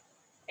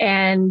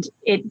 And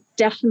it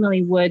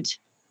definitely would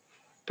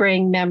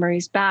bring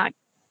memories back.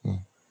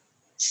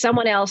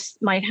 Someone else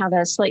might have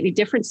a slightly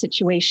different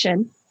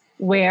situation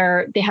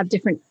where they have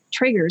different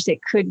triggers.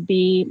 It could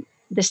be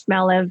the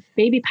smell of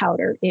baby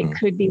powder. It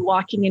could be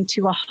walking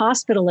into a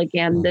hospital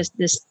again, this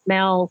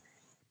smell.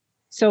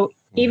 So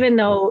even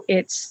though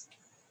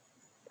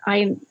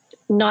I'm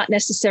not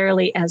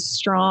necessarily as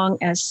strong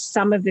as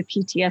some of the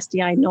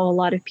PTSD I know a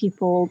lot of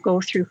people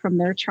go through from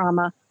their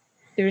trauma,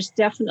 there's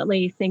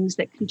definitely things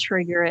that can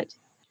trigger it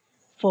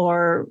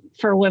for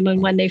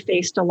women when they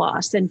faced a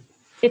loss. And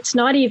it's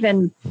not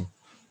even,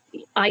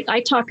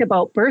 I talk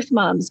about birth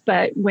moms,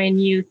 but when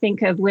you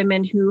think of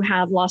women who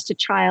have lost a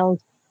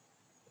child,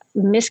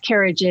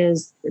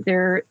 miscarriages,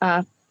 their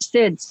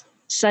SIDS,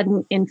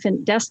 sudden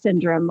infant death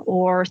syndrome,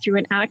 or through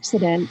an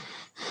accident,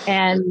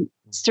 and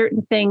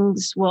certain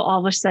things will all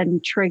of a sudden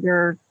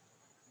trigger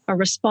a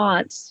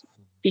response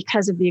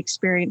because of the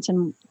experience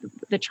and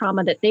the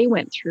trauma that they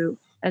went through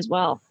as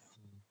well.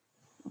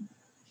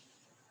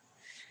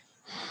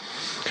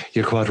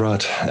 You're quite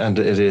right. And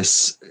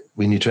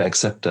we need to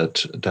accept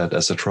that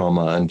as a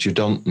trauma, and you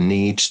don't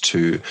need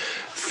to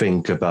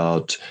think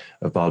about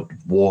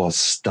war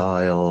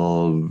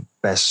style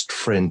best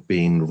friend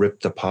being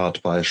ripped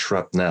apart by a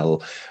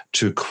shrapnel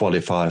to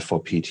qualify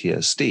for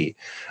PTSD.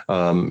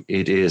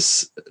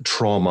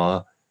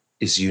 Trauma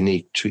is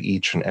unique to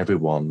each and every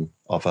one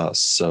of us.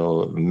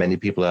 So many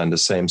people are in the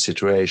same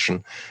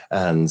situation,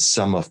 and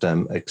some of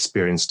them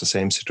experience the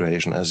same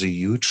situation as a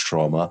huge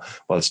trauma,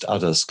 whilst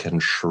others can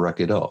shrug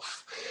it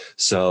off.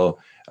 So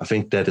I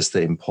think that is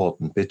the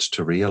important bit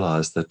to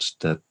realize,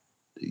 that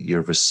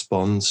your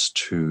response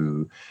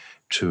to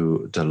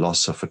the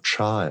loss of a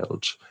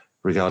child,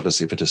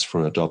 regardless if it is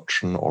through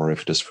adoption or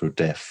if it is through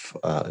death,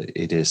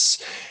 it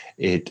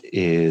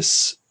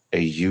is a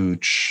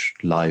huge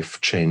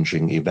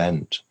life-changing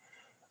event.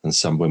 And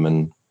some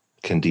women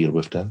can deal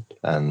with that.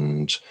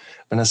 And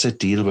when I say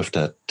deal with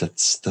that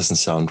doesn't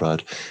sound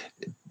right.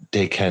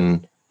 They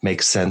can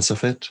make sense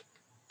of it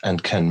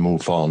and can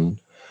move on,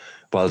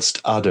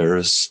 whilst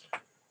others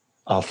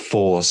are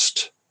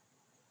forced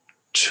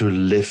to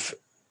live,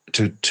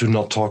 to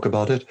not talk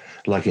about it,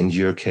 like in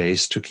your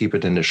case, to keep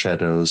it in the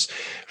shadows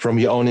from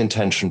your own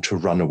intention to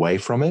run away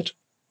from it,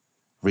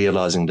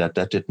 realizing that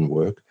didn't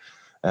work,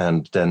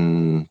 and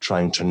then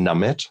trying to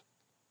numb it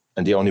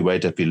And the only way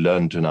that we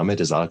learn to numb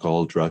it is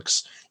alcohol,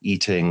 drugs,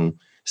 eating,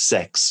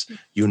 sex,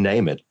 you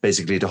name it.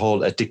 Basically, the whole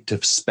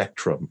addictive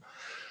spectrum.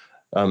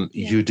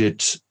 You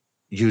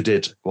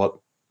did what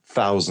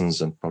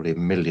thousands and probably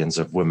millions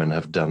of women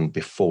have done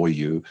before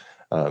you.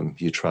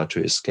 You tried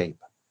to escape.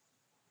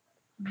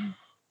 Mm.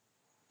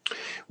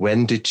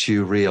 When did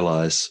you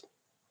realize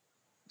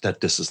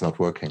that this is not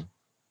working?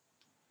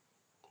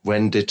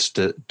 When did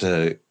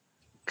the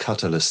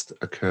catalyst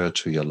occur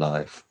to your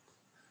life?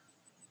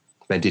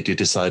 When did you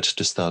decide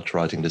to start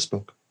writing this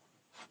book?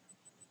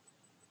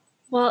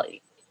 Well,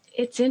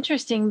 it's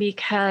interesting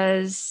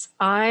because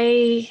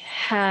I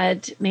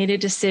had made a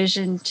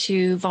decision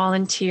to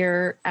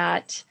volunteer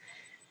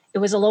it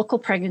was a local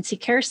pregnancy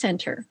care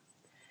center.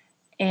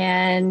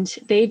 And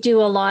they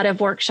do a lot of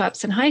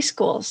workshops in high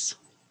schools.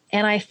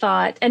 And I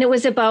thought, and it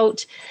was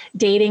about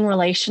dating,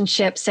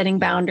 relationships, setting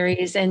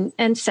boundaries,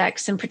 and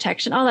sex and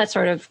protection, all that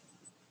sort of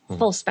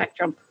full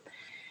spectrum.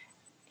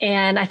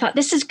 And I thought,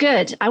 this is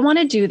good. I want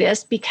to do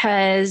this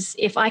because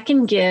if I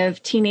can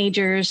give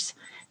teenagers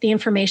the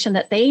information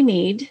that they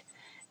need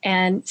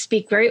and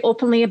speak very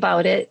openly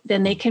about it,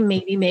 then they can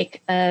maybe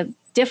make a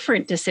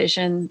different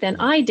decision than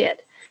I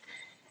did.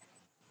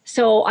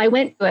 So I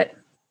went to it.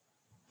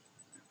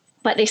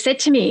 But they said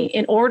to me,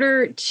 in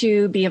order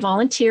to be a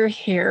volunteer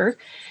here,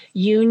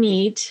 you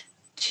need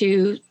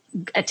to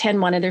attend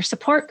one of their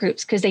support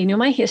groups, because they knew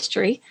my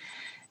history.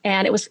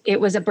 And it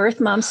was a birth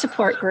mom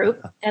support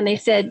group. And they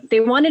said they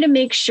wanted to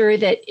make sure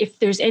that if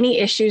there's any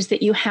issues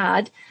that you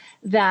had,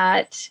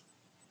 that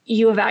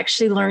you have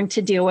actually learned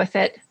to deal with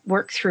it,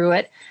 work through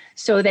it,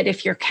 so that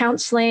if you're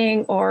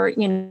counseling or,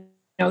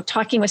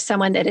 talking with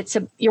someone, that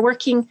you're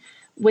working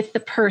with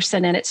the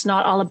person and it's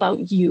not all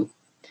about you.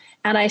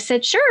 And I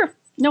said, sure,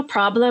 no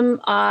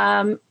problem.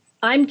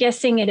 I'm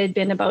guessing it had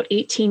been about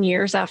 18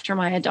 years after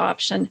my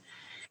adoption.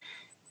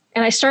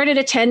 And I started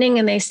attending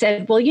and they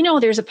said, well,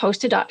 there's a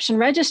post-adoption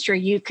registry.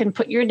 You can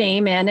put your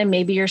name in and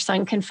maybe your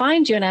son can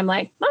find you. And I'm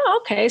like, oh,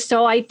 okay.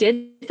 So I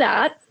did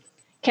that,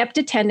 kept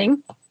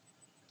attending.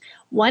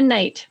 One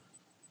night,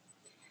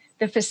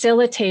 the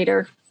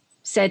facilitator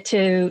said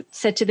to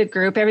the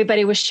group,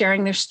 everybody was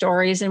sharing their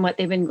stories and what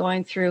they've been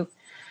going through.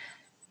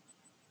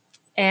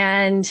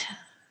 And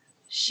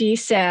she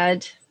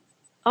said,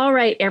 all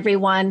right,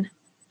 everyone,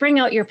 bring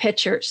out your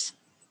pictures.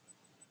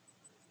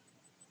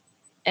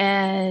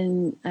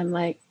 And I'm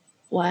like,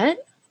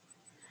 what?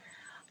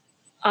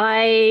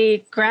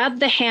 I grabbed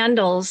the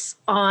handles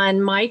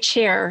on my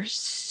chair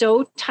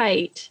so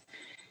tight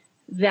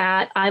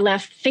that I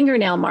left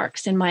fingernail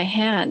marks in my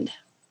hand.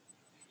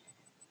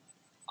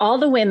 All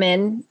the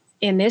women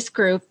in this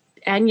group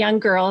and young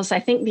girls, I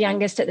think the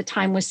youngest at the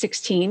time was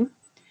 16,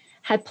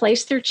 had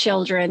placed their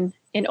children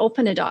in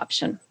open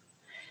adoption.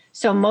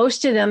 So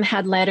most of them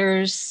had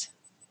letters,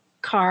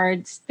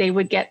 cards, they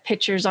would get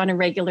pictures on a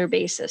regular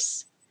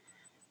basis.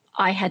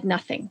 I had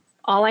nothing.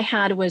 All I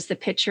had was the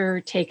picture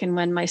taken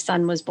when my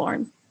son was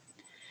born.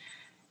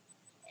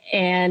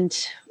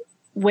 And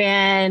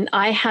when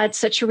I had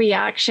such a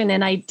reaction,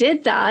 and I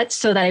did that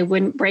so that I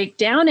wouldn't break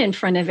down in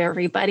front of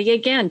everybody,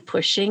 again,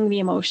 pushing the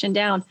emotion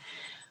down.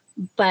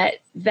 But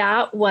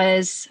that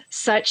was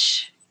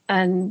such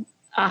an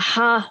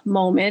aha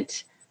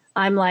moment.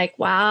 I'm like,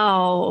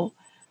 wow,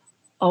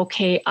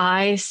 okay,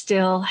 I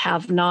still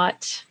have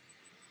not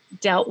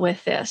dealt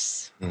with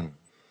this. Mm.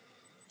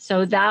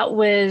 So that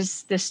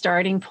was the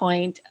starting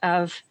point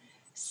of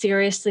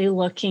seriously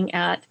looking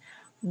at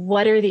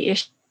what are the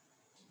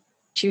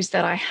issues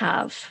that I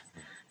have.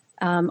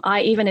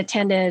 I even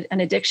attended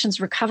an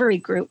addictions recovery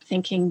group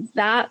thinking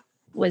that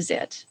was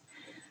it.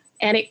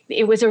 And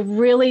it was a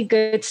really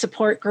good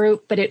support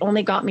group, but it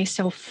only got me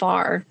so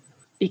far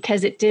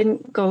because it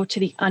didn't go to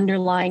the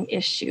underlying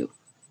issue.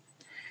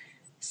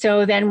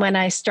 So then when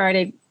I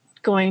started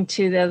going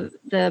to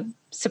the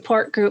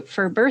support group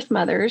for birth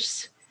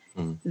mothers,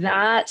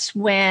 that's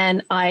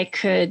when I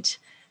could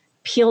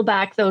peel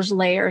back those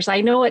layers.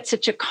 I know it's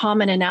such a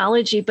common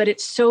analogy, but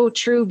it's so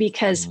true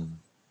because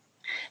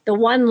the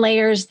one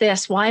layer is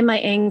this, why am I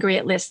angry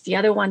at this? The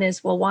other one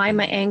is, well, why am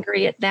I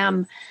angry at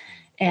them?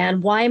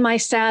 And why am I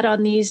sad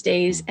on these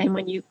days? And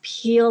when you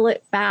peel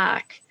it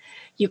back,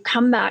 you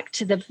come back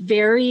to the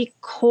very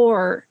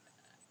core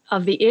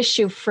of the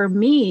issue for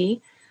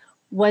me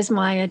was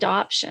my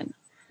adoption.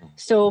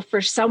 So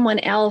for someone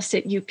else,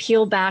 you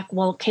peel back,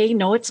 well, okay,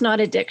 no, it's not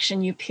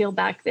addiction. You peel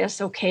back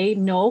this, okay,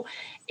 no,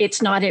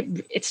 it's not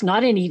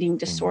an eating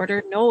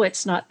disorder. No,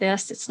 it's not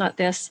this, it's not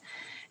this.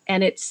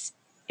 And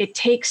it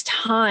takes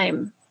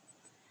time.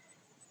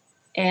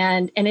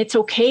 And it's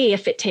okay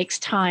if it takes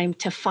time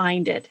to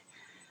find it.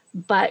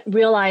 But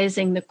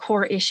realizing the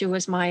core issue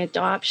was my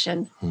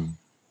adoption,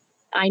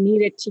 I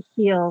needed to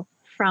heal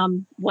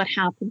from what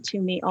happened to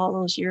me all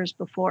those years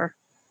before.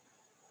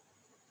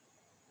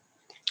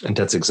 And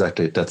that's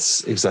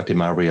exactly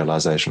my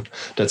realization.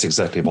 That's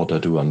exactly what I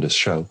do on this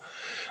show.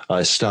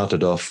 I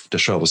started off, the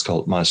show was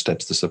called My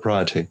Steps to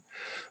Sobriety,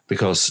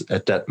 because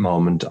at that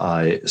moment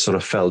I sort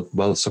of felt,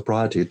 well,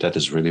 sobriety, that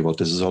is really what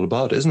this is all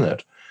about, isn't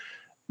it?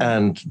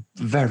 And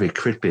very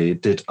quickly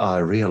did I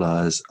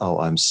realize, oh,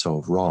 I'm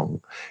so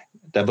wrong.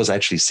 That was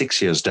actually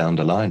 6 years down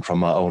the line from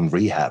my own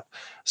rehab.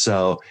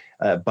 So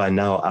by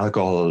now,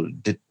 alcohol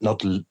did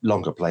not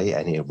longer play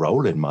any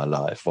role in my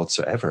life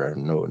whatsoever.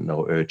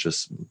 No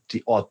urges.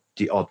 The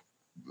odd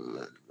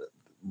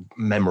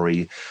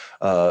memory,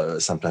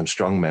 sometimes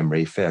strong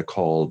memory, fair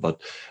call,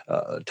 but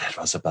that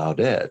was about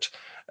it.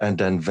 And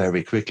then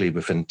very quickly,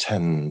 within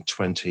 10,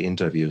 20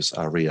 interviews,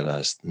 I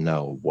realized,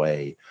 no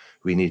way,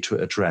 we need to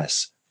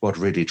address what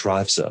really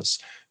drives us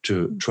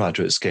to try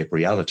to escape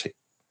reality.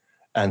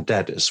 And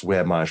that is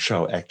where my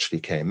show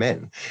actually came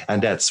in.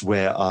 And that's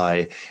when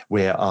I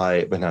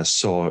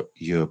saw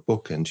your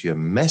book and your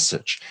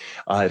message,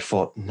 I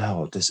thought,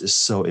 no, this is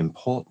so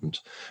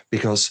important,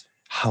 because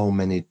how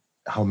many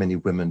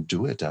women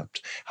do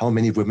adapt? How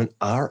many women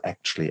are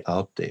actually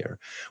out there?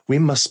 We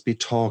must be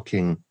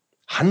talking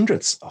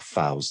hundreds of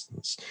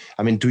thousands.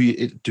 I mean, do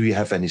you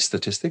have any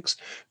statistics?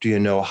 Do you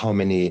know how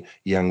many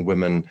young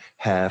women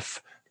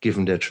have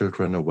given their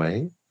children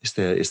away? Is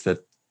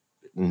that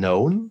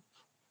known?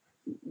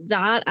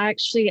 That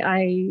actually,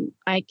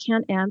 I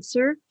can't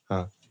answer.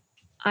 Huh.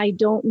 I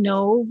don't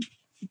know,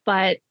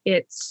 but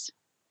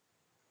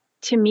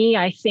to me,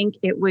 I think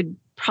it would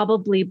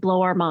probably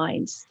blow our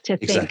minds to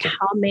think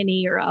how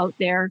many are out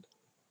there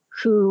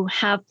who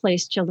have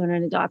placed children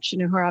in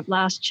adoption or who have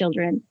lost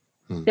children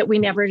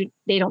that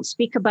they don't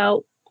speak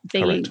about.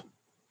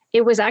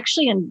 It was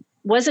actually,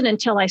 wasn't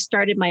until I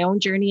started my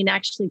own journey and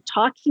actually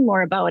talking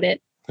more about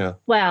it. Yeah.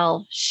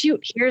 Well,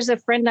 shoot, here's a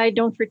friend I'd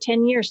known for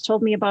 10 years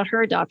told me about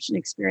her adoption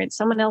experience.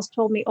 Someone else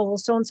told me, oh, well,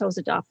 so-and-so's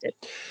adopted.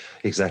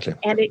 Exactly.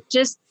 And it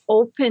just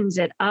opens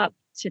it up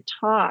to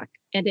talk.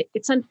 And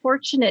it's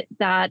unfortunate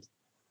that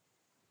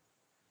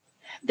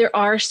there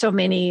are so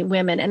many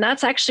women. And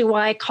that's actually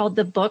why I called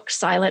the book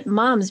Silent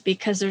Moms,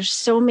 because there's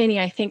so many,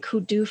 I think,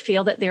 who do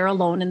feel that they're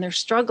alone in their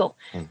struggle.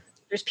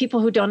 There's people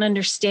who don't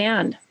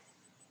understand.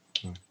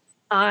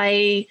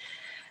 I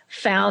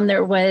found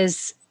there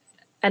was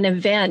an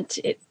event.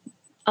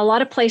 A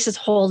lot of places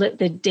hold it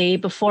the day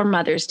before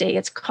Mother's Day.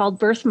 It's called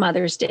Birth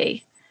Mother's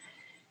Day.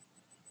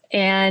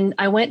 And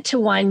I went to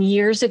one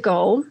years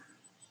ago,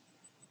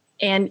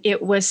 and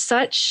it was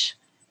such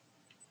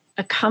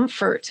a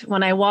comfort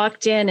when I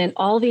walked in and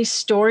all these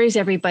stories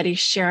everybody's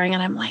sharing.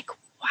 And I'm like,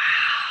 wow.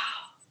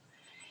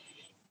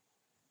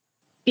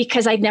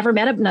 Because I'd never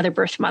met another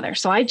birth mother.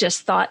 So I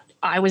just thought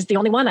I was the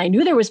only one. I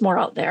knew there was more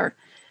out there,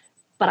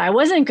 but I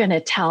wasn't going to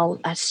tell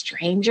a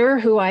stranger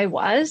who I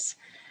was.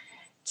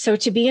 So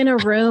to be in a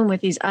room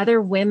with these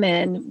other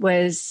women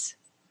was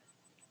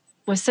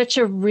such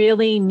a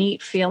really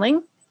neat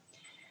feeling.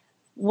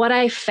 What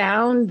I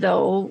found,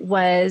 though,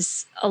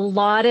 was a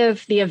lot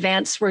of the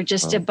events were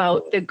just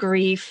about the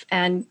grief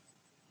and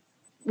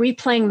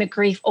replaying the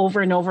grief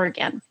over and over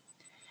again.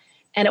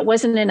 And it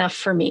wasn't enough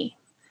for me.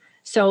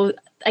 So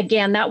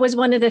again, that was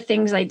one of the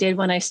things I did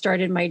when I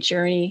started my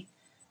journey.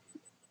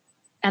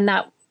 And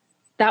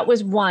that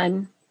was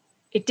one.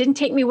 It didn't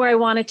take me where I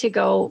wanted to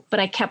go, but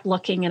I kept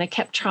looking and I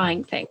kept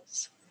trying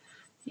things.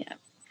 Yeah.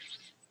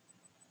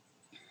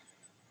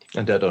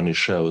 And that only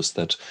shows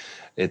that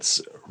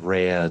it's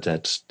rare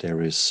that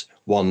there is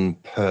one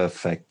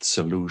perfect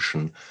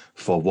solution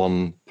for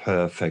one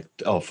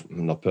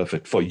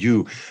for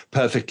you,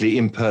 perfectly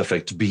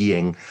imperfect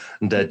being,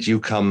 that you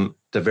come,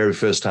 the very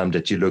first time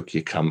that you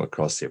come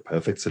across your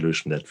perfect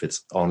solution that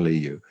fits only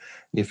you.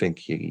 You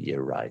think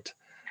you're right.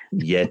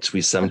 Yet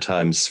we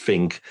sometimes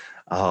think,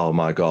 oh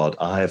my God,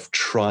 I have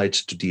tried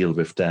to deal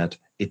with that.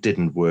 It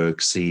didn't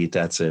work. See,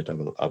 that's it.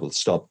 I will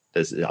stop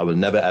this. I will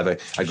never ever.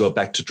 I go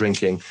back to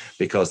drinking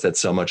because that's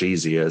so much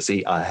easier.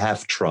 See, I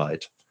have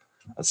tried.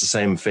 It's the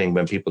same thing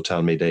when people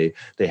tell me they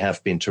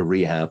have been to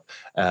rehab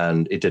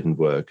and it didn't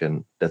work,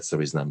 and that's the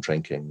reason I'm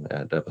drinking.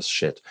 That was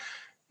shit.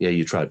 Yeah,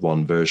 you tried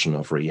one version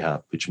of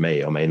rehab, which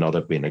may or may not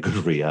have been a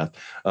good rehab.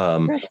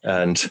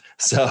 And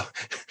so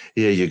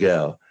here you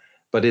go.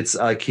 But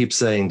I keep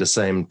saying the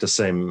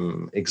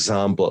same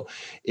example.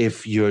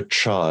 If your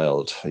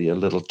child, your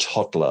little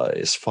toddler,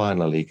 is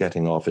finally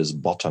getting off his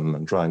bottom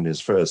and trying his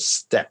first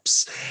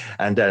steps,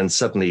 and then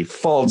suddenly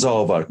falls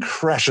over,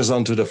 crashes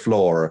onto the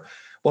floor,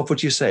 what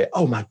would you say?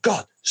 Oh my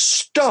God,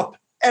 stop.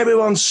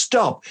 Everyone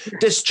stop.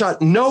 This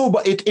child, no,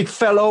 it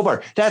fell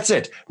over. That's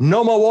it.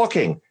 No more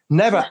walking.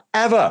 Never,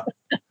 ever.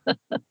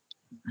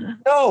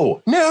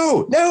 No.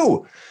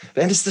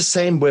 And it's the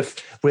same with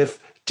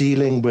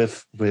dealing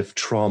with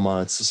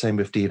trauma. It's the same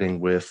with dealing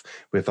with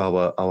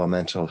our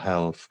mental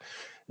health.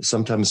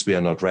 Sometimes we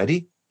are not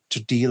ready to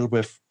deal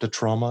with the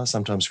trauma.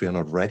 Sometimes we are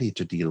not ready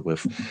to deal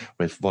with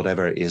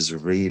whatever is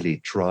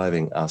really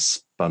driving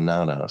us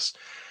bananas.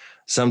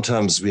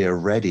 Sometimes we are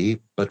ready,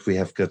 but we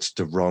have got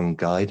the wrong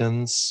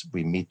guidance.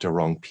 We meet the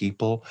wrong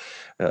people.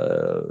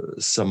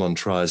 Someone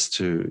tries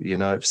to,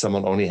 if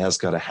someone only has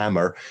got a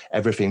hammer,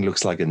 everything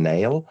looks like a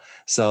nail.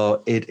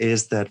 So it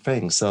is that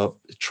thing. So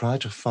try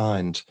to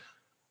find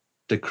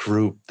the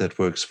group that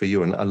works for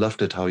you. And I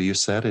loved it how you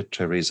said it,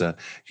 Teresa.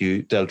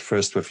 You dealt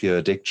first with your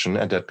addiction,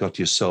 and that got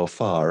you so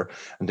far.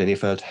 And then you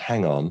felt,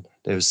 hang on,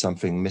 there was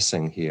something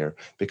missing here,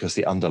 because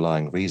the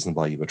underlying reason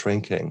why you were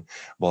drinking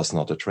was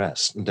not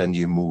addressed. And then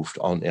you moved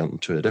on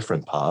into a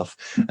different path,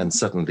 and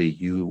suddenly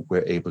you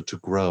were able to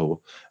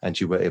grow and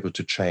you were able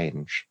to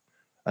change.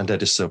 And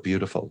that is so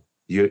beautiful.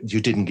 You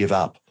didn't give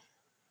up.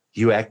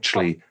 You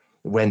actually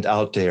went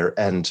out there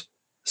and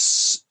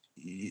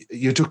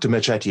you took the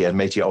machete and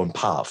made your own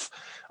path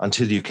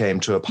until you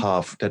came to a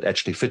path that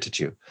actually fitted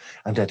you.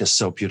 And that is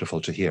so beautiful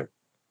to hear.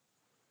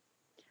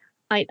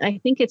 I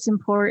think it's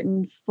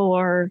important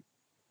for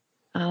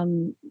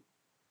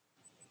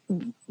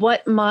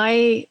where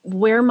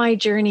my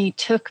journey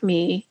took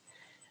me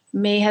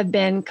may have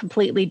been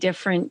completely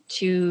different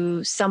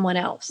to someone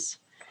else.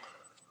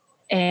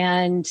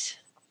 And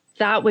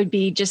that would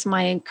be just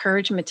my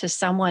encouragement to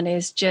someone,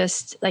 is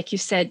just, like you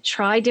said,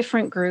 try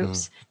different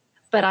groups.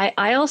 But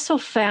I also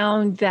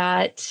found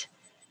that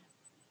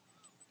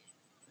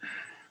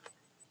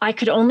I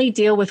could only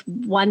deal with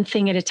one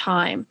thing at a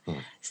time.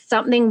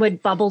 Something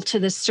would bubble to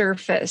the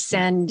surface,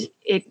 and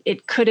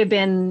it could have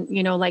been,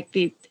 like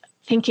the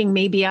thinking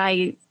maybe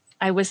I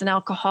was an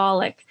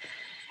alcoholic,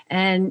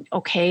 and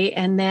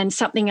then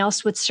something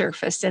else would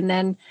surface. And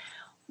then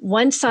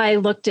once I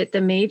looked at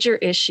the major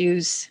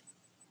issues,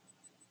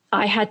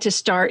 I had to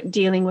start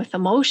dealing with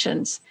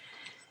emotions.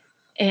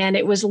 And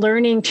it was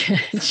learning to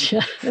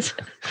just,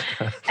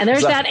 and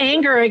there's that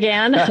anger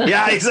again.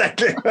 Yeah,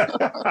 exactly.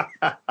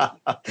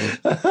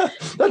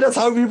 That's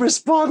how we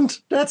respond.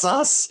 That's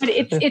us. But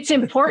it's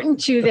important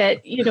too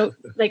that,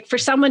 like for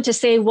someone to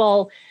say,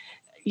 well,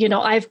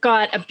 I've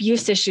got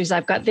abuse issues,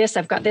 I've got this,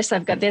 I've got this,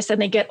 I've got this,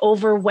 and they get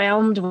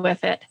overwhelmed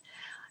with it.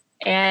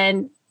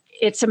 And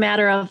it's a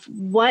matter of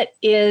what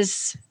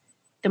is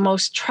the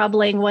most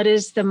troubling, what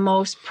is the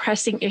most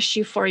pressing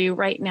issue for you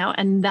right now?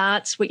 And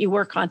that's what you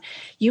work on.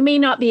 You may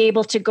not be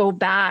able to go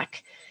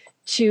back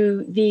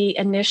to the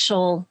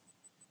initial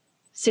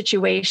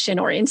situation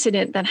or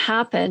incident that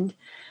happened,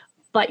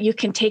 but you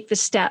can take the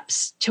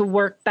steps to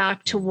work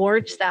back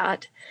towards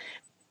that.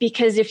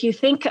 Because if you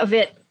think of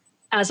it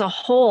as a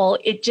whole,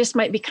 it just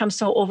might become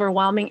so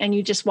overwhelming, and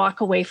you just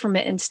walk away from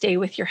it and stay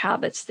with your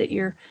habits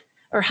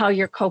or how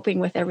you're coping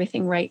with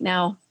everything right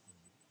now.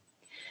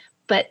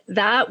 But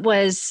that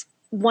was,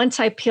 once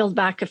I peeled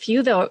back a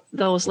few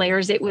those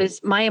layers, it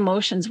was, my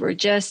emotions were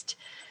just,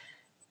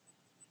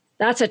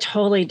 that's a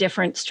totally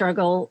different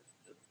struggle.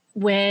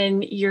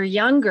 When you're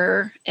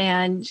younger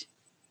and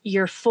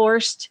you're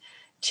forced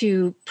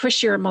to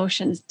push your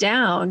emotions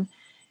down,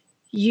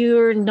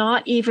 you're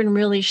not even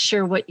really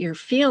sure what you're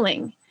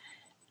feeling.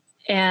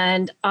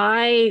 And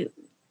I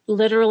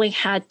literally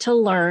had to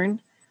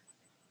learn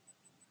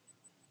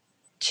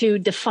to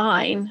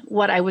define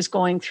what I was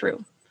going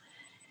through.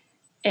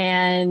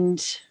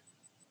 And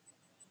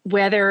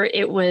whether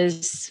it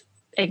was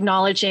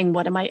acknowledging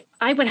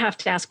I would have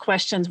to ask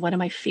questions. What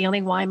am I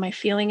feeling? Why am I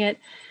feeling it?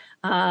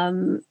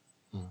 Anger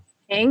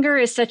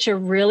is such a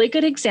really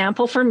good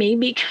example for me,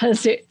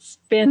 because it's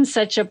been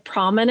such a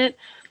prominent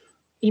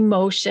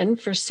emotion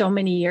for so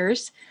many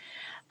years.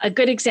 A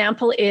good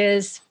example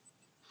is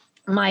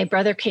my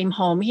brother came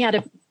home.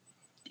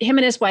 Him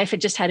and his wife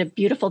had just had a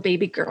beautiful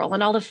baby girl,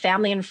 and all the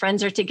family and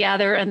friends are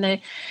together, and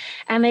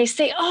they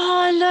say,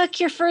 "Oh, look,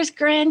 your first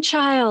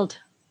grandchild."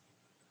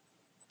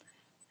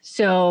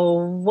 So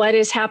what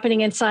is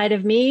happening inside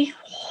of me?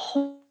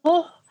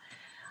 Oh,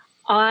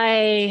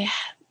 I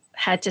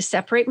had to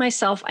separate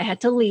myself. I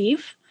had to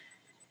leave.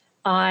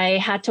 I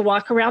had to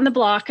walk around the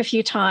block a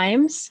few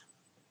times,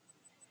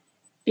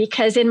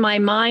 because in my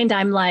mind,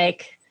 I'm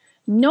like,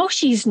 no,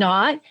 she's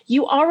not.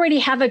 You already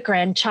have a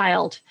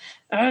grandchild.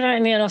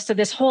 So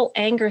this whole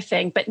anger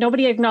thing, but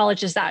nobody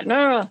acknowledges that.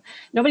 No,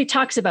 nobody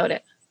talks about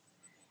it.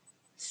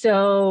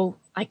 So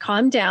I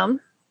calmed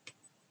down,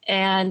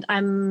 and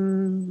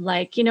I'm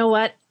like, you know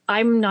what?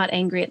 I'm not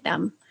angry at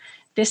them.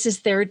 This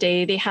is their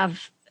day. They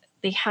have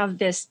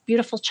this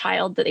beautiful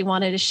child that they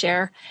wanted to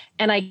share.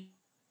 And I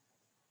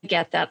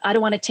get that. I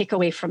don't want to take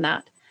away from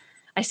that.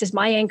 I says,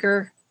 my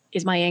anger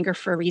is my anger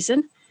for a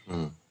reason.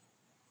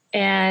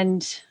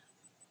 And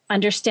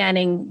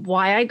understanding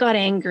why I got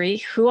angry,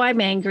 who I'm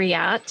angry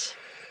at,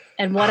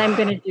 and what I'm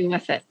going to do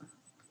with it.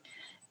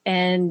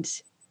 And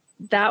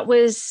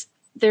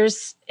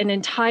there's an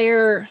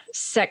entire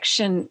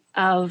section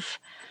of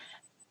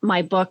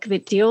my book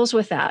that deals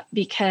with that,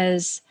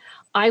 because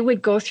I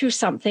would go through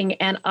something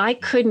and I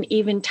couldn't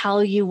even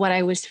tell you what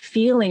I was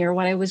feeling or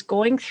what I was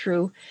going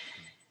through,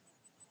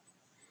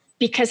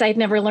 because I'd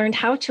never learned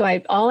how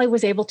to. All I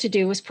was able to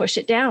do was push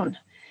it down.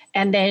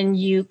 And then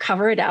you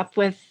cover it up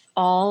with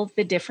all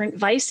the different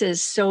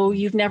vices. So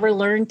you've never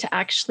learned to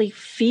actually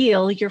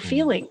feel your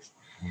feelings.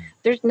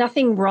 There's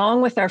nothing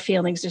wrong with our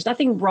feelings. There's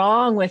nothing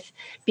wrong with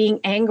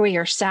being angry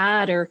or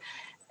sad or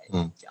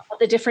all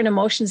the different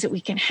emotions that we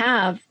can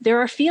have. There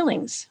are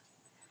feelings.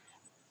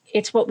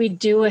 It's what we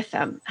do with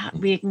them.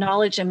 We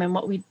acknowledge them and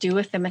what we do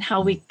with them, and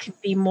how we can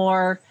be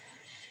more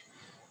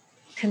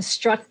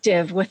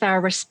constructive with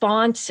our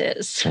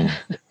responses.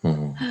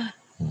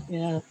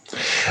 Yeah.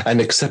 And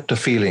accept the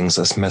feelings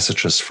as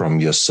messages from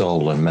your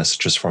soul and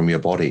messages from your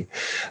body.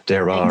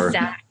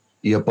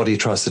 Your body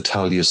tries to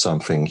tell you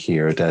something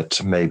here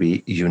that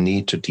maybe you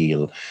need to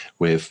deal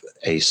with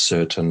a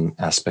certain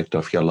aspect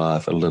of your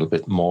life a little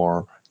bit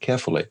more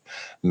carefully.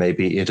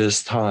 Maybe it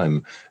is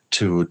time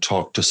to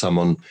talk to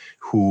someone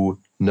who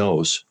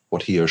knows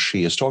what he or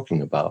she is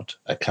talking about,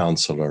 a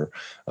counselor,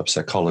 a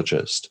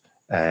psychologist,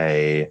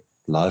 a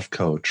life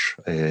coach,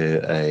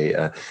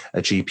 a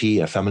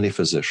GP, a family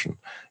physician.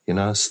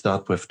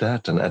 Start with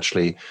that and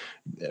actually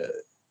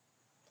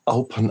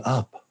open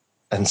up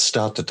and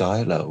start the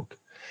dialogue.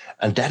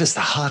 And that is the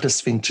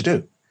hardest thing to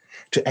do,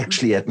 to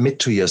actually admit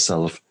to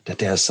yourself that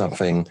there's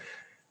something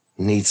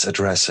needs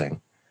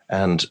addressing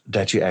and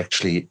that you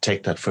actually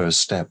take that first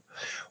step.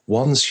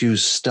 Once you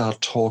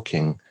start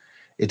talking,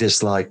 it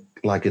is like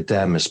a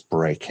dam is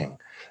breaking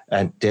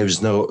and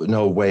there's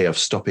no way of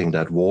stopping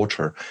that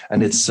water.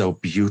 And it's so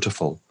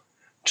beautiful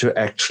to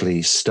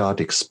actually start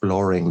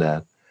exploring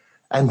that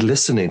and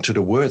listening to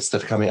the words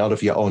that are coming out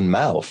of your own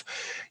mouth.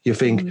 You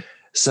think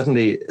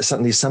suddenly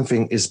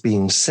something is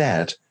being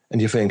said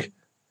and you think,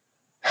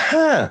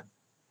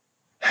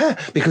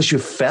 because you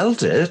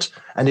felt it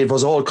and it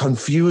was all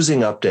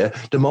confusing up there.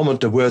 The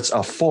moment the words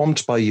are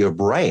formed by your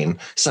brain,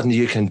 suddenly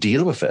you can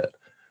deal with it.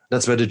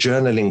 That's where the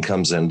journaling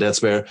comes in.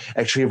 That's where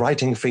actually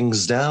writing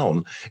things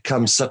down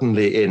comes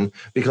suddenly in,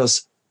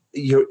 because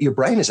your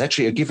brain is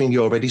actually giving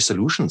you already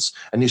solutions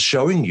and is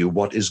showing you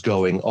what is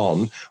going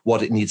on,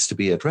 what it needs to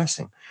be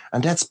addressing.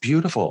 And that's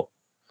beautiful.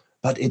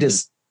 But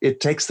it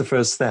takes the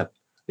first step.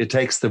 It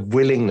takes the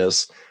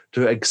willingness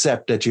to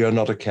accept that you're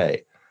not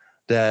okay,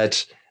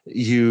 that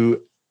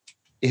it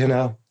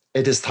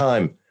is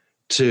time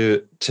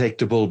to take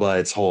the bull by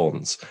its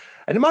horns.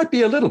 And it might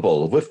be a little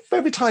bull with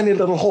very tiny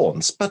little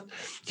horns, but,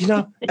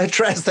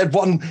 address that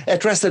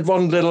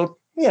one little,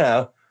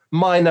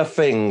 minor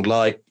thing,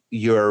 like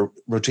you're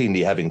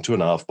routinely having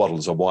 2.5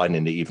 bottles of wine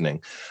in the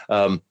evening.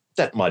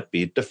 That might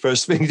be the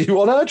first thing you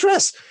want to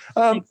address.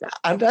 Exactly.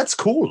 And that's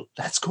cool.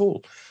 That's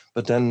cool.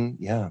 But then,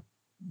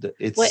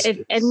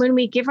 and when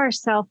we give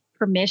ourselves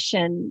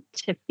permission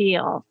to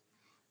feel,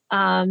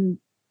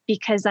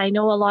 because I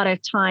know a lot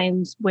of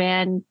times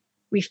when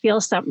we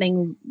feel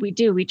something,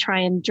 we try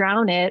and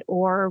drown it,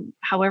 or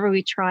however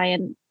we try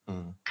and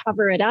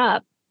cover it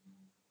up.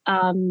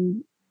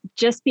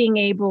 Just being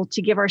able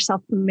to give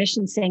ourselves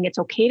permission, saying it's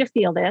okay to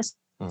feel this.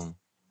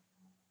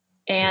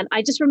 And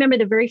I just remember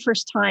the very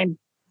first time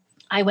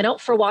I went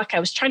out for a walk, I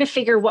was trying to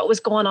figure what was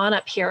going on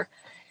up here.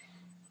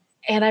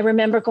 And I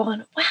remember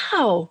going,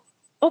 wow,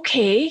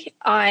 okay.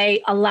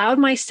 I allowed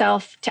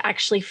myself to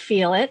actually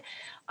feel it.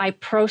 I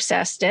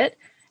processed it.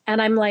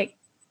 And I'm like,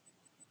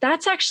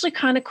 that's actually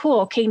kind of cool.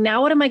 Okay,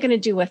 now what am I going to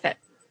do with it?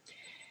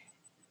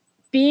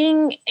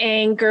 Being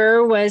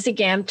anger was,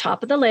 again,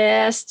 top of the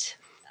list.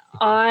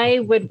 I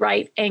would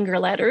write anger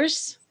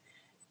letters.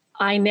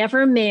 I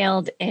never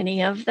mailed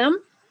any of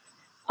them.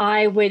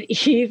 I would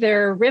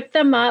either rip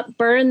them up,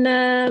 burn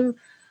them,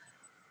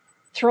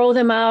 throw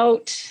them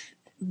out.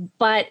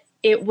 But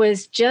it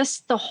was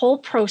just the whole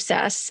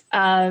process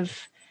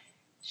of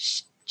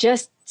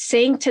just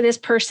saying to this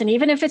person,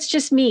 even if it's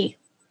just me,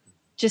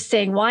 just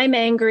saying why I'm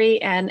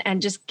angry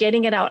and just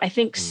getting it out. I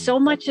think so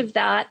much of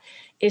that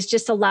is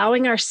just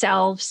allowing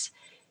ourselves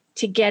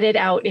to get it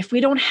out. If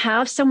we don't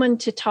have someone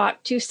to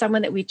talk to,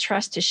 someone that we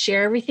trust to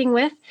share everything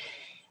with,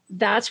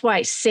 that's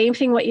why, same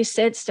thing what you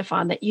said,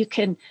 Stefan, that you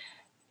can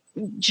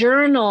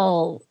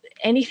journal,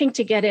 anything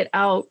to get it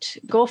out,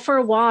 go for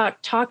a walk,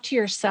 talk to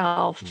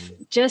yourself,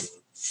 just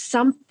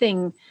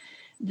something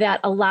that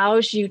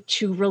allows you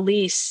to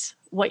release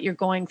what you're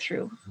going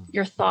through,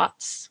 your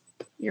thoughts,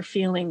 your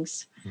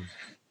feelings.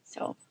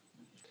 So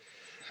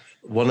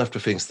one of the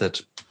things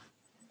that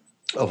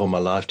over my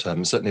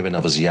lifetime, certainly when I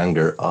was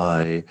younger,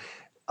 I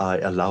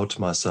allowed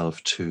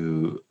myself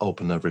to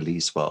open a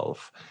release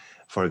valve.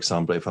 For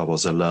example, if I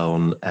was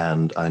alone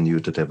and I knew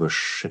that there were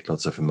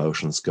shitloads of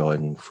emotions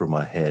going through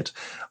my head,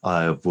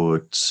 I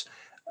would,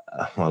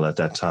 at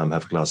that time,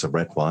 have a glass of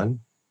red wine.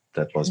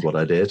 That was what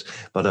I did.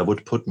 But I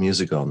would put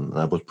music on.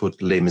 I would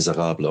put Les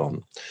Miserables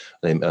on.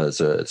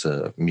 It's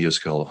a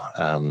musical,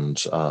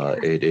 and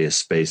it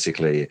is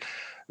basically...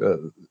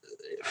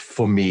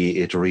 for me,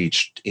 it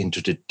reached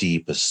into the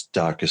deepest,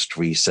 darkest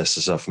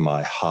recesses of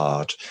my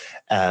heart.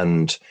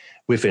 And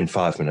within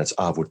 5 minutes,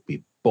 I would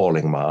be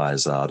bawling my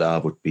eyes out. I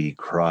would be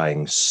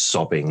crying,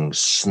 sobbing,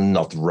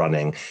 snot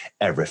running,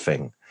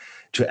 everything,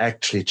 to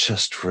actually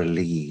just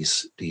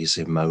release these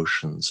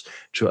emotions,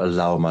 to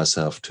allow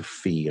myself to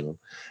feel.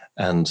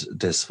 And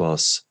this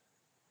was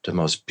the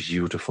most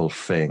beautiful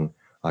thing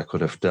I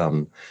could have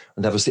done.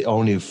 And that was the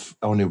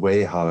only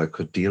way how I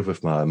could deal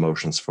with my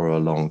emotions for a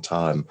long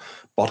time.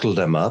 Bottle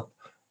them up,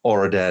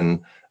 or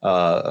then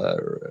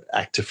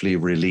actively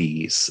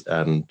release.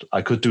 And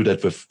I could do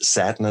that with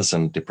sadness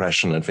and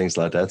depression and things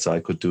like that. So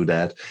I could do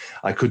that.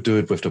 I could do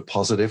it with the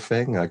positive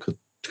thing. I could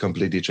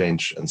completely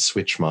change and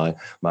switch my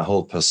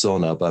whole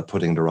persona by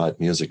putting the right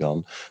music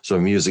on. So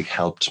music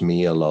helped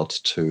me a lot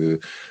to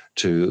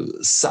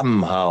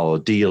somehow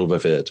deal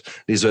with it.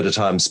 These were the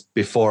times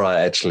before I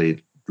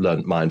actually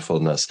learned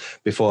mindfulness,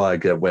 before I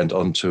went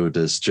on to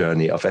this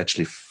journey of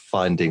actually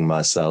finding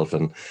myself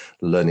and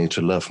learning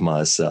to love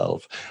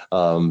myself.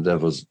 There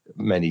was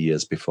many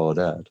years before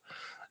that.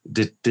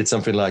 Did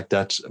something like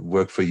that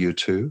work for you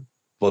too?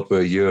 What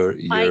were your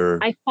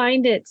I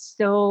find it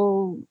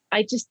so,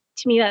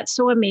 to me, that's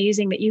so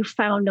amazing that you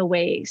found a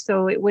way.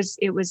 So it was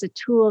a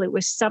tool, it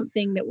was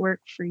something that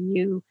worked for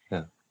you.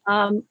 Yeah.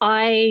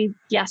 I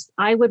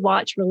would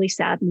watch really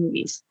sad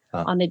movies.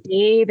 On the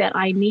day that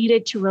I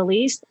needed to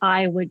release,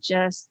 I would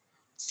just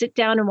sit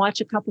down and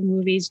watch a couple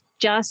movies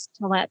just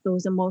to let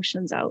those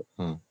emotions out.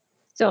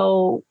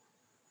 So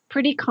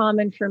pretty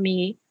common for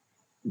me.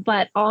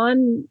 But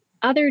on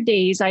other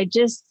days, I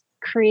just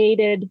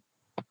created,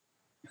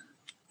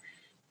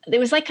 it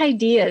was like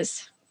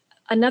ideas.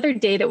 Another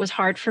day that was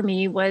hard for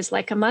me was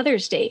like a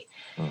Mother's Day.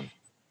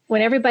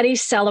 When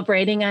everybody's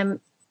celebrating,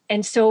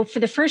 and so for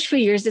the first few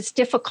years, it's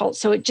difficult.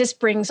 So it just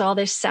brings all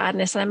this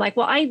sadness. And I'm like,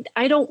 well,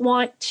 I don't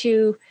want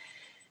to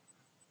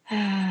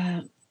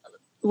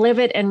live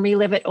it and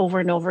relive it over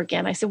and over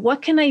again. I said,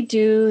 what can I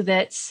do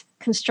that's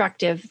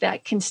constructive,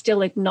 that can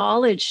still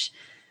acknowledge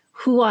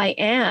who I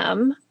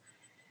am,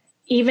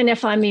 even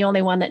if I'm the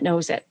only one that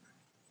knows it?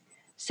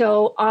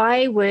 So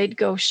I would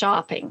go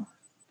shopping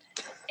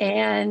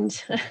and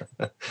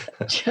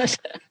just...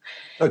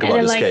 Oh, come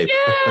on, escape.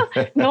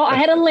 No, I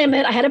had a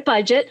limit. I had a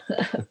budget.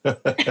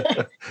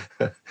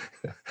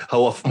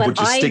 How often would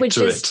you stick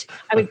to it?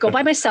 I would go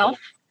by myself.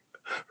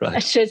 Right.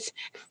 It's just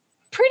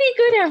pretty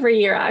good every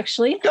year,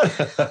 actually.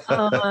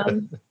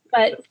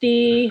 But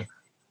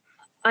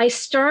I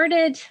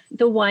started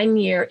the one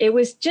year. It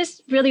was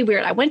just really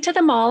weird. I went to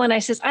the mall and I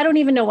says, I don't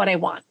even know what I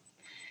want.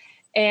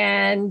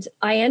 And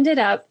I ended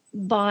up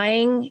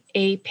buying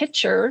a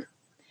picture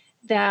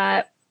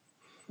that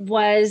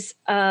was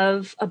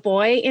of a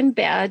boy in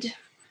bed,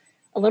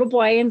 a little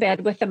boy in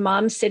bed with a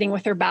mom sitting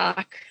with her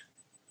back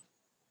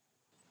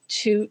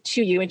to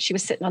you. And she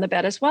was sitting on the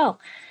bed as well.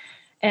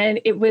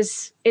 And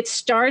it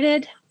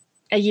started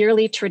a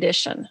yearly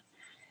tradition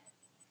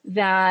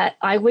that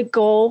I would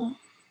go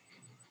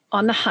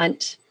on the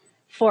hunt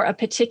for a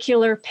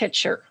particular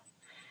picture,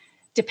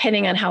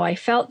 depending on how I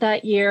felt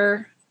that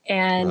year.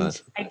 And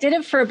right. I did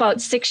it for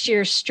about 6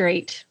 years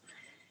straight.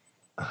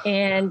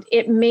 And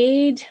it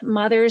made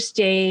Mother's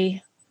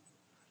Day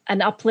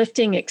an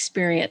uplifting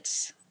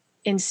experience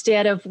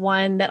instead of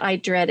one that I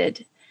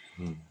dreaded.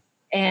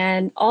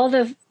 And all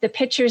the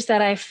pictures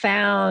that I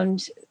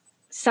found,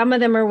 some of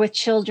them are with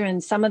children,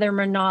 some of them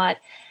are not.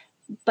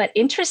 But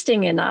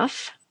interesting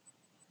enough,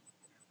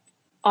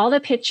 all the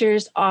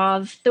pictures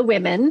of the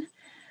women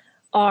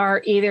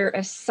are either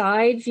a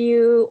side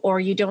view or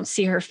you don't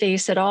see her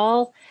face at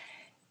all.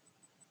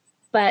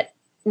 But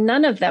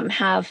none of them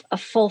have a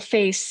full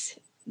face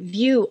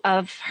view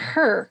of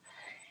her.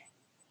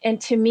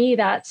 And to me,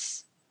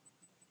 that's,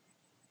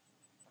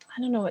 I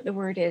don't know what the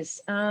word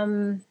is.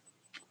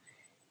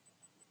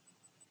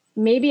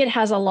 Maybe it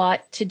has a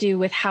lot to do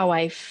with how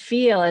I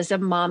feel as a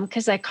mom,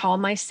 because I call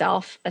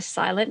myself a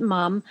silent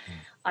mom.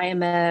 I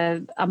am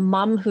a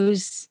mom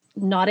who's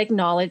not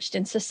acknowledged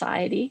in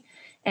society,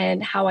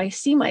 and how I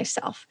see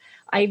myself.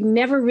 I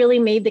never really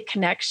made the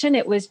connection.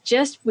 It was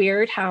just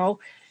weird how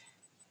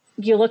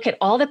you look at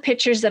all the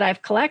pictures that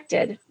I've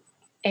collected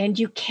and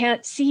you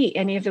can't see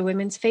any of the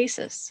women's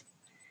faces.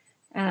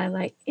 And I'm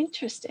like,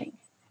 interesting.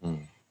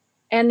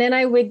 And then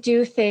I would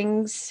do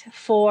things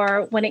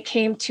for when it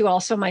came to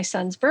also my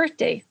son's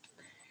birthday,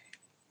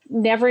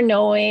 never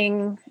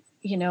knowing,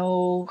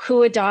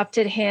 who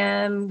adopted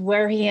him,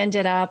 where he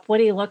ended up, what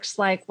he looks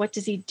like, what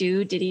does he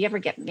do? Did he ever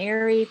get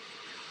married?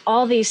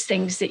 All these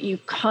things that you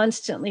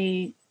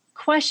constantly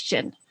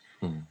question.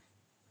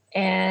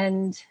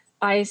 And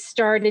I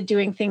started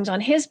doing things on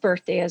his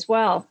birthday as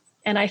well.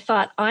 And I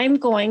thought, I'm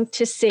going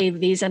to save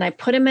these. And I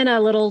put them in a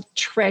little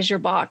treasure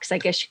box, I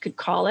guess you could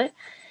call it.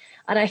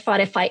 And I thought,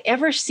 if I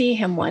ever see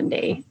him one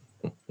day,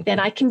 then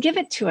I can give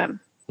it to him.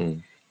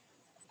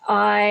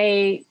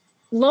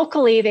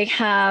 Locally, they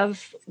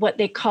have what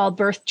they call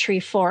birth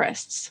tree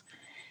forests.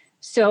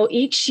 So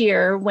each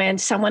year when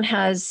someone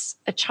has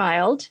a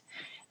child,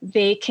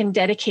 they can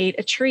dedicate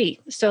a tree.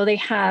 So they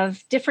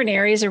have different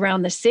areas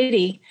around the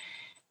city.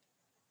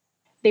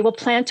 They will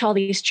plant all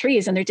these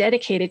trees and they're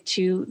dedicated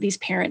to these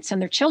parents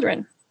and their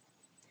children.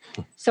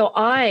 So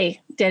I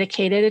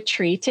dedicated a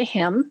tree to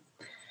him,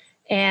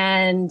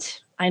 and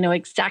I know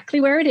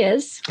exactly where it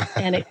is.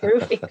 And it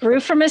grew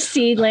from a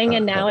seedling,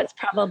 and now it's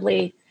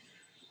probably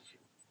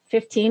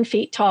 15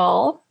 feet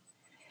tall.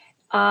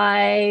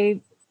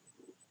 I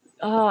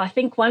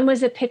think one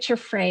was a picture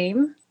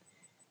frame.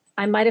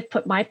 I might have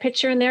put my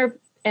picture in there,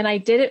 and I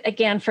did it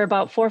again for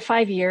about 4 or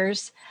 5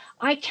 years.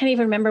 I can't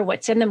even remember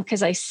what's in them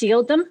because I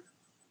sealed them.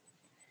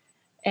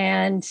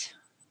 And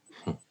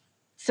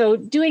so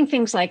doing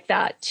things like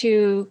that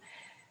to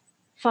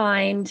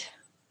find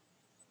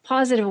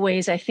positive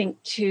ways, I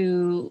think,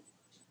 to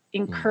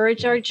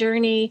encourage our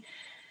journey.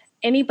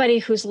 Anybody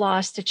who's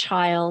lost a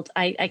child,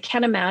 I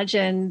can't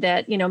imagine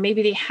that,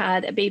 maybe they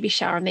had a baby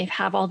shower and they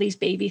have all these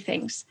baby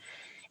things.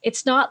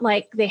 It's not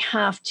like they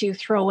have to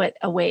throw it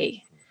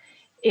away.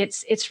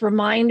 It's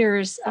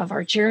reminders of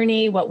our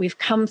journey, what we've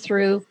come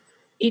through.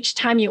 Each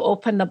time you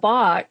open the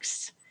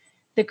box,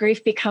 the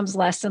grief becomes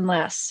less and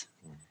less.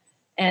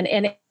 And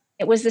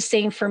it was the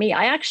same for me.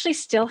 I actually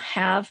still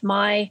have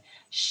my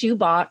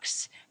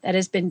shoebox that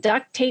has been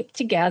duct taped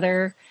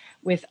together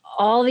with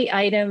all the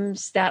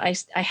items that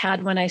I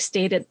had when I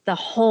stayed at the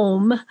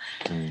home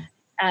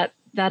at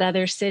that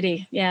other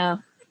city. Yeah.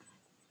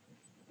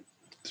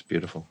 It's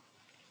beautiful.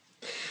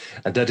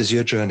 And that is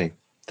your journey.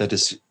 That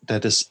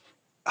is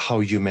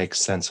how you make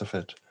sense of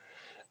it.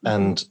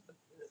 And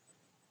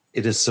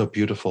it is so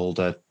beautiful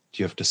that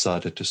you have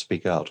decided to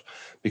speak out,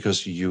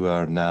 because you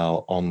are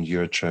now on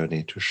your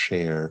journey to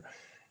share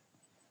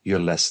your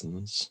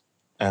lessons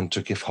and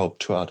to give hope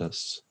to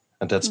others.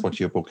 And that's what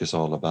your book is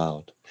all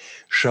about.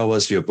 Show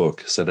us your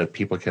book so that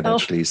people can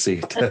actually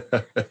see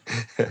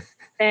it.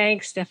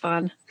 Thanks,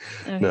 Stefan.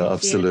 No,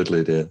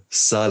 absolutely, dear.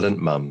 Silent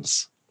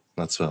Mums.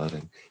 That's what I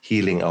think.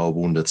 Healing Our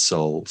Wounded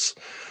Souls.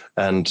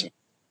 And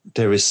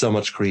there is so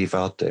much grief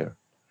out there.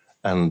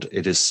 And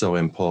it is so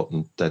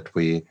important that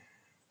we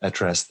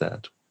address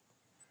that.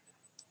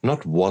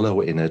 Not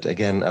wallow in it.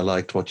 Again, I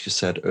liked what you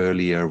said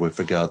earlier with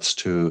regards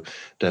to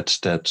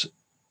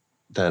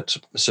that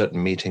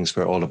certain meetings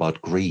were all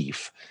about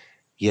grief.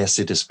 Yes,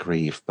 it is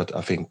grief, but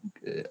I think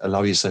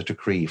allow yourself to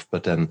grieve,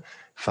 but then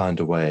find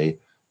a way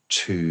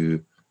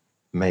to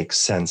make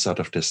sense out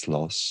of this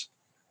loss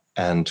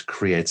and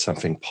create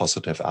something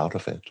positive out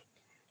of it.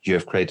 You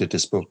have created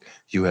this book.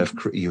 You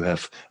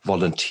have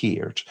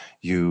volunteered.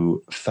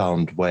 You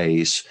found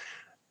ways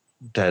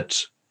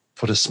that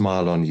put a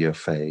smile on your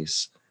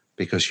face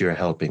because you're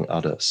helping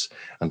others,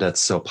 and that's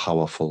so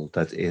powerful.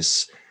 That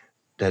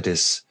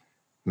is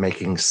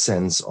making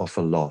sense of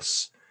a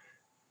loss.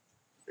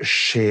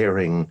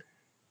 Sharing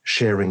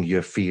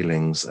your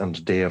feelings, and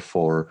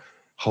therefore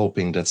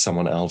hoping that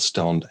someone else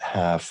don't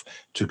have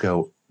to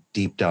go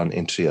deep down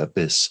into the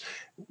abyss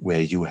where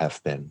you have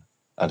been.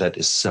 And that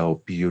is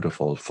so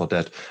beautiful. For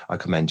that, I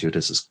commend you.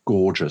 This is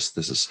gorgeous.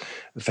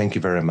 Thank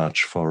you very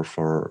much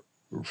for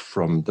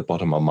from the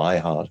bottom of my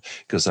heart,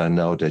 because I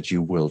know that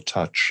you will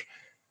touch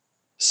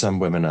some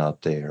women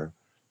out there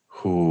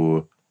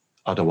who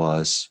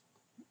otherwise,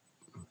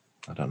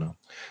 I don't know,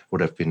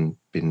 would have been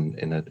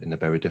in a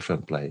very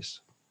different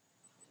place.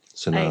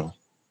 So now,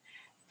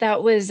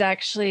 that was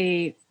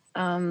actually,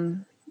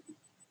 thank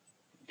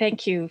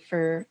you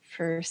for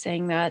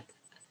saying that.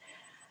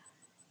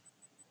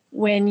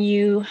 When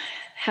you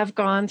have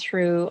gone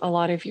through a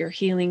lot of your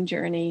healing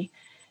journey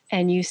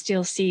and you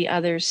still see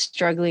others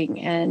struggling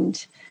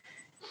and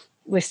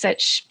with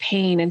such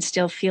pain and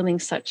still feeling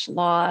such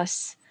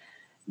loss,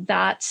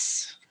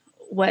 that's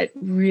what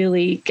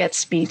really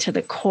gets me to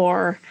the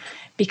core,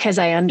 because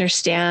I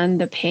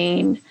understand the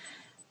pain.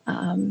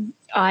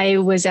 I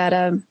was at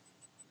a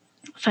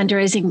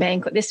fundraising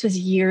banquet. This was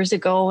years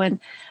ago, and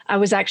I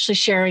was actually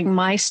sharing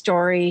my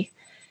story.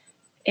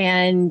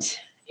 And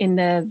in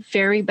the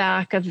very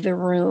back of the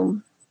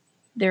room,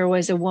 there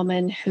was a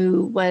woman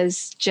who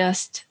was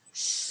just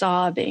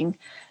sobbing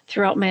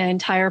throughout my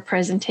entire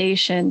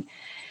presentation.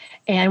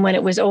 And when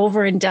it was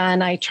over and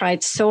done, I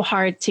tried so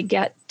hard to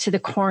get to the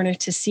corner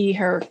to see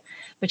her,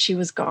 but she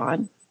was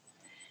gone.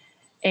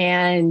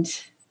 And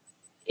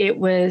it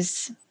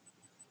was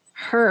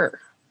her.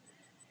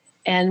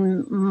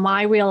 And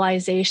my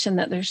realization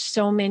that there's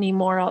so many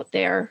more out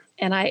there.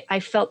 And I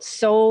felt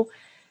so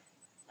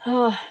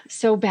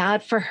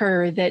bad for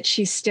her that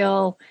she's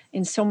still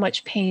in so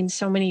much pain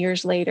so many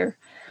years later.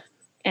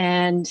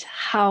 And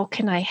how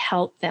can I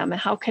help them?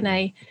 How can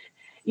I,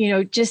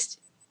 just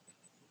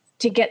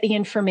to get the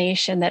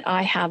information that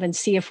I have and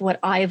see if what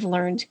I've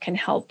learned can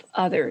help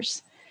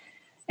others.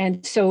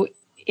 And so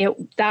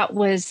that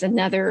was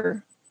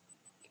another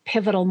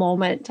pivotal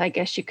moment, I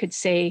guess you could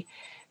say,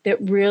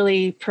 that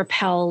really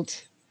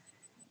propelled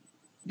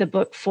the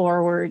book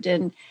forward.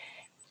 And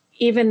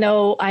even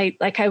though I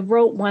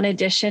wrote one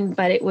edition,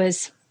 but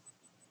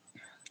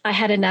I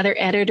had another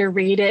editor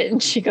read it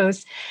and she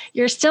goes,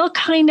 "You're still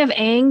kind of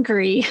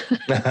angry."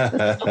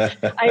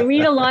 I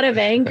read a lot of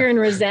anger and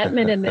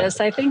resentment in this.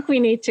 I think we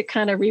need to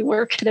kind of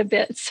rework it a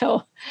bit.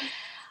 So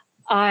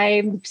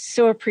I'm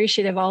so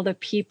appreciative of all the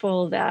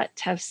people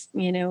that have,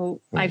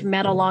 I've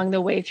met along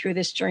the way through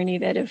this journey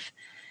that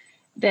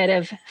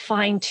have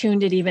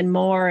fine-tuned it even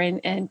more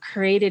and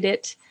created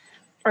it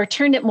or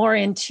turned it more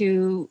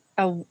into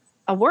a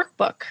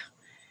workbook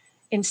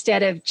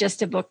instead of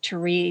just a book to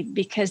read,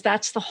 because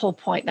that's the whole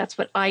point. That's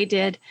what I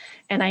did.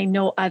 And I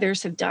know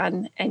others have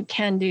done and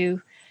can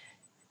do,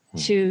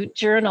 to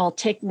journal,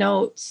 take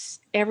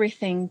notes,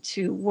 everything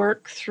to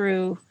work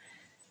through.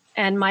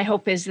 And my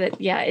hope is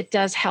that, it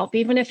does help.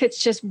 Even if it's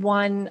just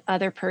one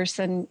other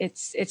person,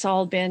 it's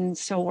all been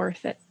so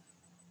worth it.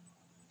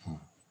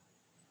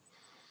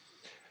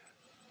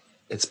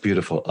 It's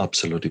beautiful,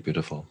 absolutely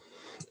beautiful.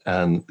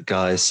 And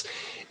guys,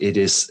 it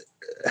is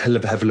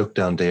have a look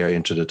down there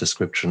into the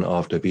description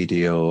of the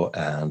video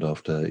and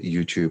of the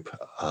YouTube,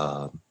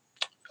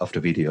 of the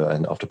video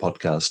and of the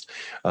podcast,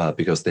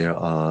 because there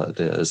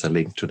is a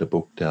link to the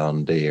book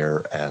down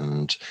there,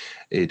 and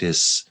it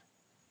is,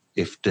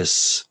 if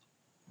this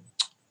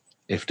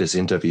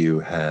interview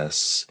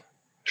has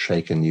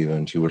shaken you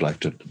and you would like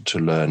to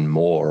learn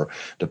more,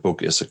 the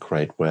book is a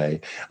great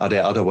way. Are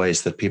there other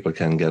ways that people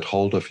can get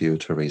hold of you,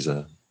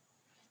 Teresa?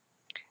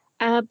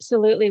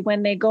 Absolutely.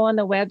 When they go on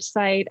the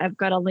website, I've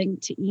got a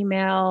link to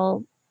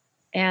email,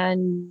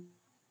 and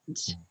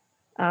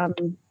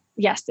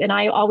yes, and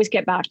I always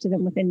get back to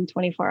them within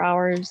 24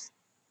 hours.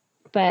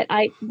 But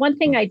one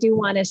thing I do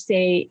want to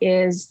say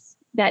is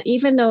that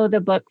even though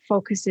the book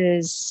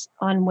focuses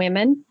on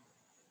women,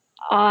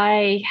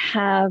 I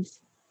have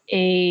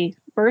a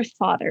birth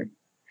father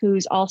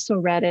who's also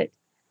read it,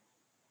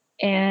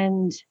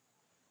 and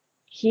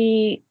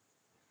he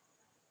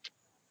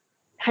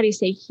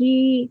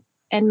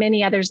and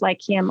many others like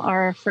him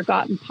are a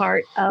forgotten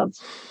part of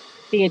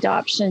the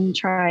adoption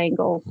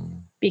triangle,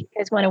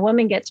 because when a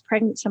woman gets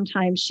pregnant,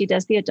 sometimes she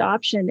does the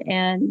adoption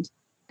and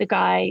the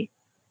guy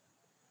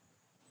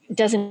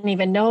doesn't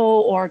even know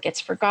or gets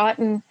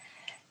forgotten.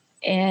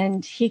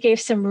 And he gave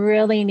some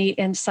really neat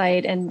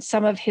insight, and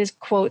some of his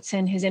quotes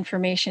and his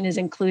information is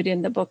included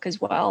in the book as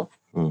well.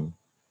 You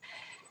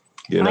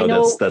I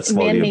know, that's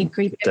men volume. may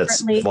grieve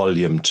differently. That's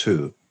volume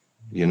 2.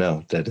 You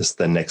know, that is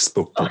the next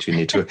book that you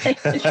need to.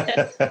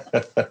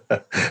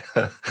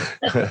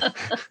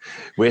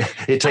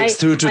 It takes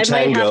two to tango.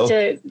 I might have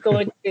to go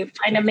and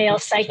find a male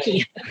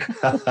psyche.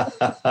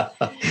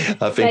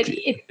 I think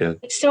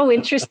it's so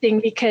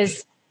interesting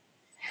because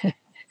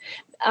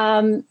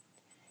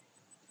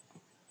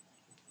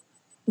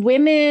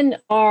women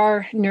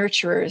are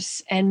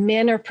nurturers and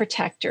men are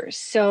protectors.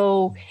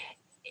 So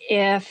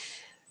if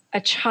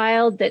a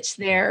child that's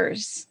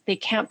theirs, they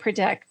can't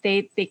protect,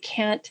 they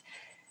can't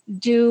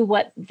do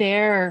what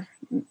they're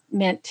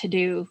meant to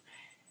do,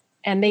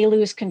 and they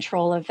lose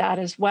control of that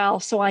as well.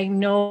 So I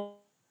know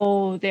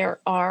there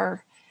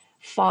are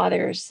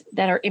fathers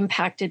that are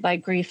impacted by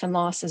grief and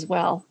loss as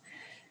well.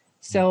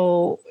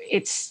 So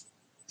it's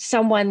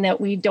someone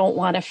that we don't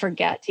want to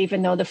forget,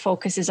 even though the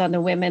focus is on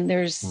the women.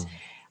 There's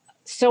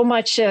so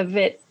much of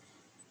it,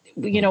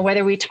 you know,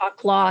 whether we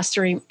talk loss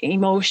or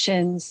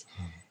emotions,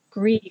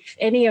 grief,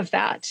 any of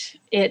that,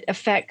 it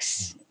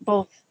affects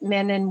both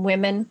men and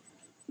women,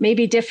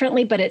 maybe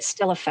differently, but it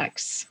still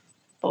affects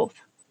both.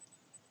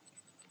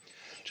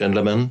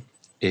 Gentlemen,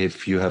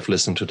 if you have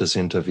listened to this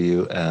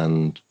interview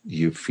and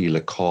you feel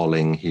a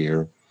calling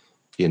here,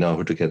 you know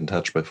who to get in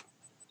touch with.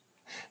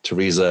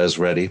 Teresa is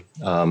ready.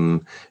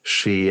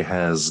 She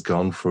has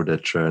gone through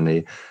that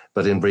journey,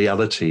 but in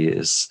reality,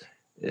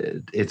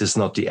 it is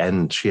not the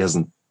end. She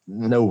hasn't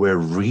nowhere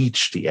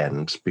reached the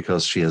end,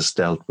 because she has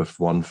dealt with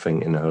one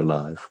thing in her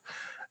life,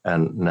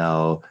 and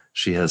now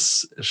she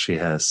has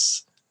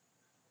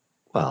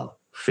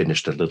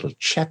finished a little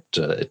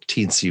chapter, a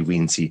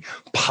teensy-weensy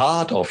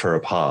part of her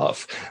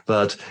path.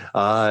 But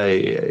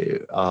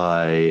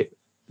I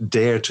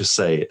dare to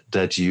say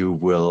that you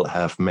will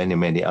have many,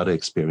 many other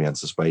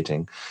experiences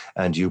waiting,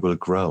 and you will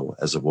grow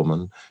as a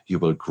woman. You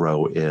will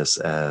grow as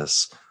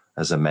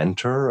a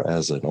mentor,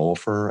 as an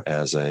author,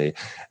 as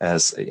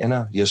you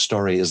know, your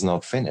story is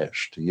not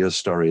finished. Your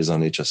story is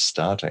only just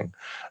starting.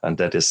 And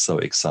that is so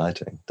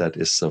exciting. That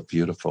is so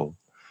beautiful.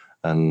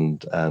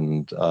 And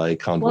I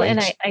can't wait. And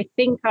I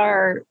think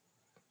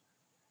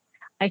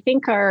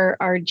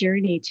our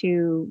journey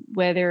to,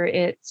 whether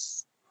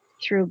it's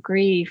through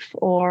grief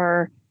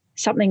or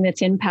something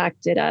that's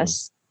impacted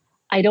us,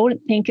 I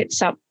don't think it's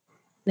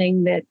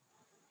something that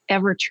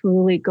ever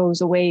truly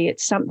goes away.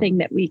 It's something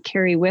that we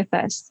carry with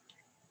us.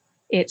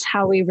 It's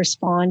how we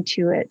respond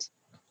to it.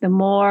 The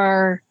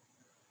more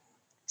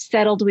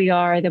settled we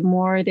are, the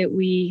more that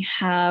we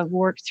have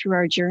worked through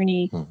our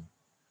journey,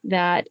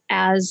 that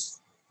as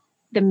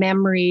the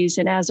memories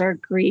and as our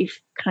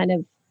grief kind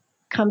of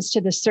comes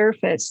to the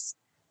surface,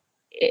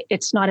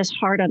 it's not as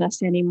hard on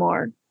us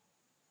anymore.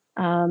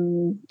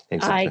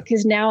 Exactly.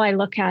 Because now I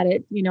look at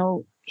it, you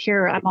know,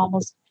 here I'm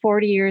almost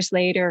 40 years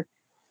later,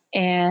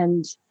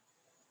 and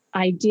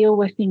I deal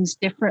with things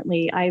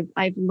differently.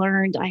 I've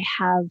learned, I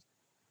have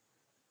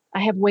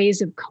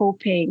ways of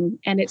coping,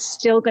 and it's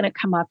still going to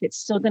come up. It's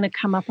still going to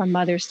come up on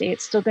Mother's Day.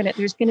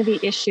 There's going to be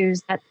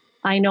issues that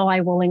I know I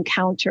will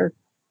encounter,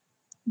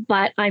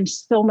 but I'm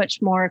so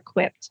much more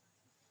equipped,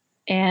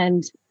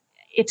 and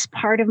it's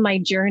part of my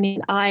journey.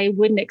 I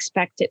wouldn't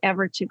expect it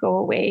ever to go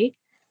away.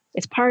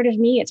 It's part of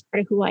me. It's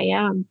part of who I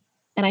am.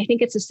 And I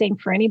think it's the same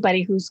for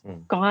anybody who's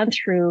gone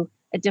through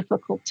a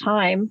difficult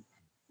time.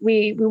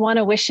 We want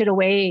to wish it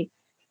away.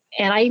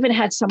 And I even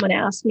had someone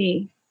ask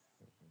me,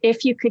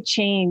 if you could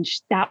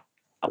change that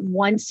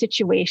one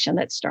situation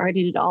that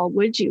started it all,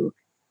 would you?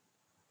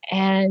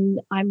 And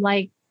I'm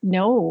like,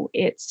 no,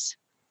 it's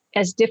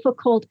as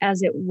difficult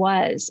as it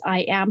was. I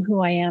am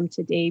who I am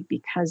today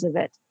because of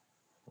it.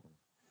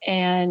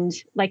 And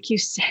like you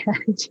said,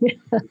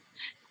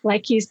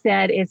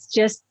 it's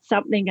just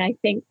something I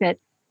think that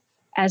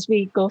as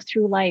we go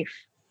through life,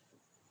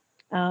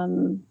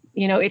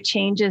 It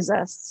changes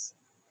us,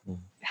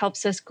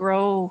 helps us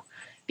grow,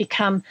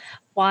 become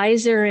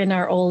wiser in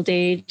our old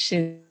age,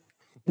 and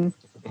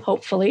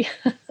hopefully.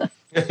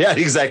 Yeah,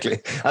 exactly.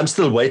 I'm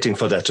still waiting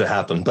for that to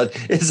happen, but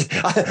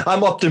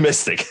I'm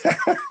optimistic.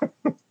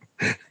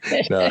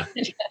 No.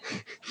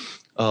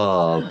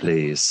 Oh,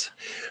 please.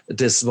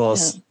 This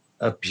was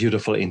a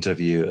beautiful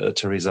interview,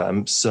 Teresa.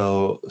 I'm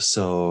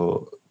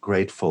so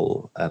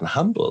grateful and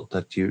humbled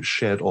that you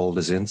shared all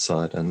this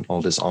insight and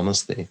all this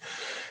honesty.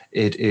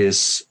 It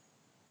is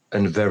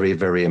a very,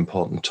 very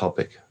important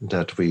topic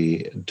that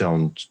we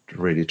don't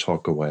really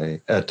talk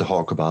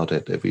about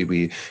it.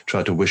 We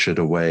try to wish it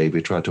away.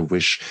 We try to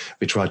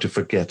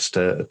forget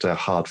the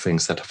hard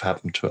things that have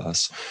happened to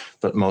us.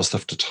 But most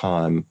of the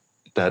time,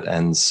 that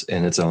ends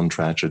in its own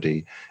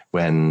tragedy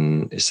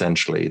when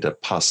essentially the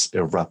pus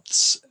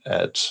erupts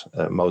at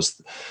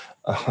most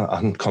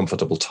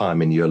uncomfortable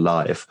time in your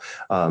life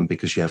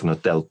because you have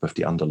not dealt with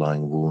the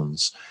underlying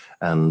wounds.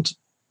 And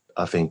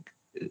I think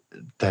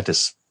that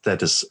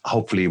is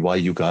hopefully why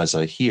you guys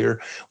are here,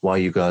 why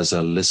you guys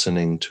are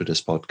listening to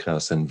this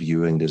podcast and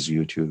viewing this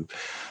YouTube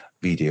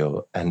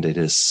video. And it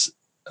is,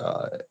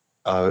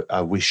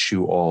 I wish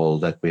you all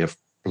that we have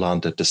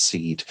planted the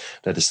seed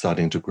that is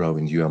starting to grow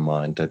in your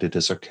mind, that it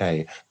is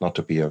okay not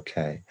to be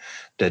okay,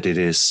 that it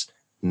is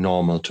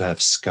normal to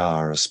have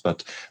scars,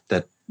 but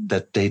that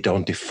they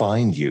don't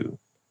define you.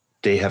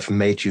 They have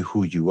made you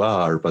who you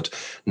are. But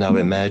now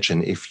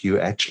imagine if you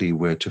actually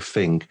were to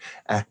think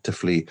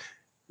actively,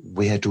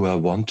 where do I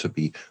want to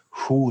be?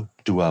 Who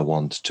do I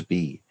want to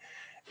be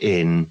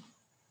in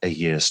a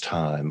year's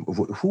time?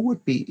 Who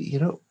would be,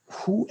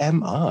 who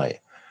am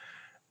I?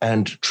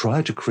 And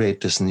try to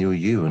create this new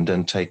you, and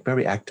then take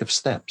very active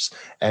steps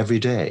every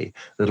day,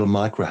 little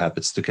micro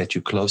habits to get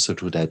you closer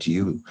to that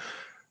you.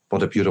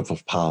 What a beautiful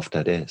path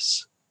that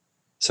is.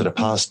 So the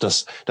past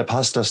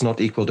does not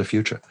equal the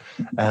future.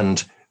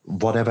 And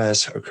whatever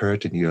has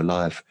occurred in your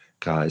life,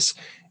 guys,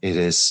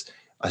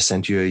 I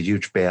sent you a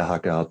huge bear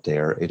hug out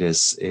there. It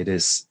is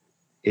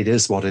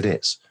what it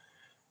is.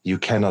 You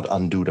cannot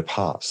undo the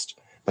past,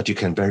 but you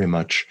can very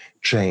much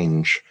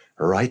change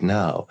right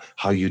now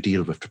how you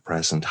deal with the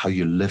present, how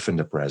you live in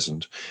the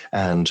present,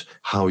 and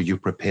how you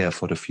prepare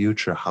for the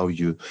future, how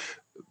you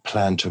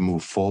plan to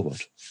move forward.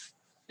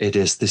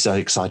 These are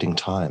exciting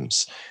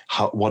times,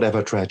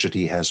 whatever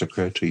tragedy has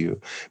occurred to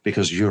you,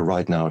 because you're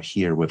right now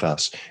here with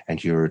us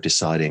and you're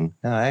deciding,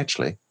 no,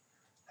 actually,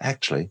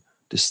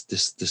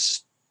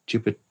 this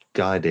stupid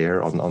guy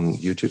there on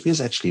YouTube is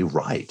actually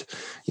right.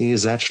 He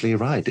is actually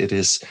right.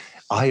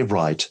 I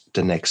write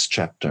the next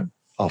chapter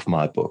of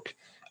my book.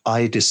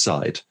 I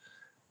decide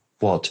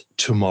what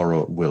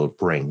tomorrow will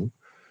bring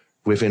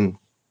within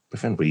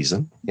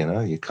reason.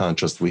 You can't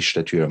just wish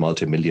that you're a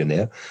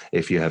multimillionaire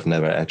if you have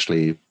never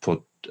actually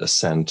put a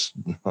cent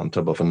on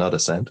top of another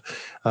cent.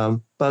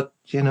 But,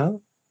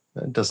 it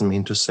doesn't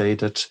mean to say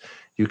that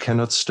you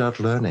cannot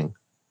start learning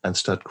and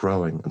start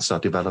growing and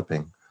start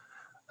developing.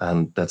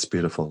 And that's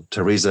beautiful.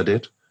 Teresa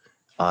did.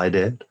 I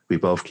did. We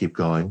both keep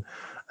going.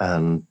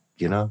 And,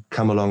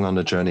 come along on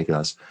the journey,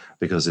 guys,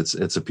 because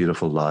it's a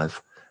beautiful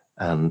life,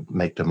 and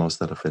make the most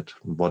out of it,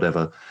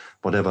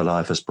 whatever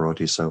life has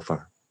brought you so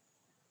far.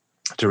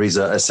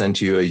 Teresa, I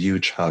sent you a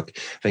huge hug.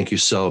 Thank you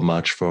so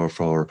much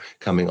for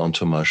coming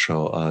onto my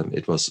show.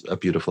 It was a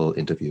beautiful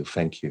interview.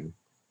 Thank you.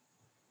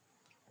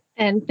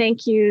 And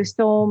thank you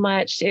so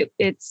much.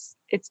 It's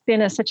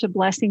been such a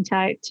blessing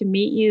to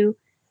meet you,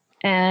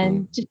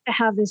 and just to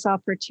have this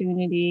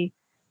opportunity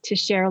to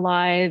share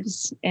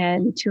lives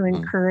and to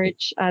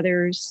encourage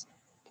others.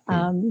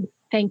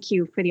 Thank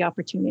you for the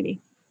opportunity.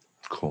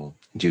 Cool.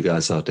 You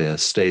guys out there,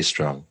 stay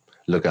strong.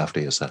 Look after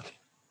yourself.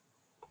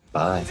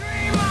 Bye.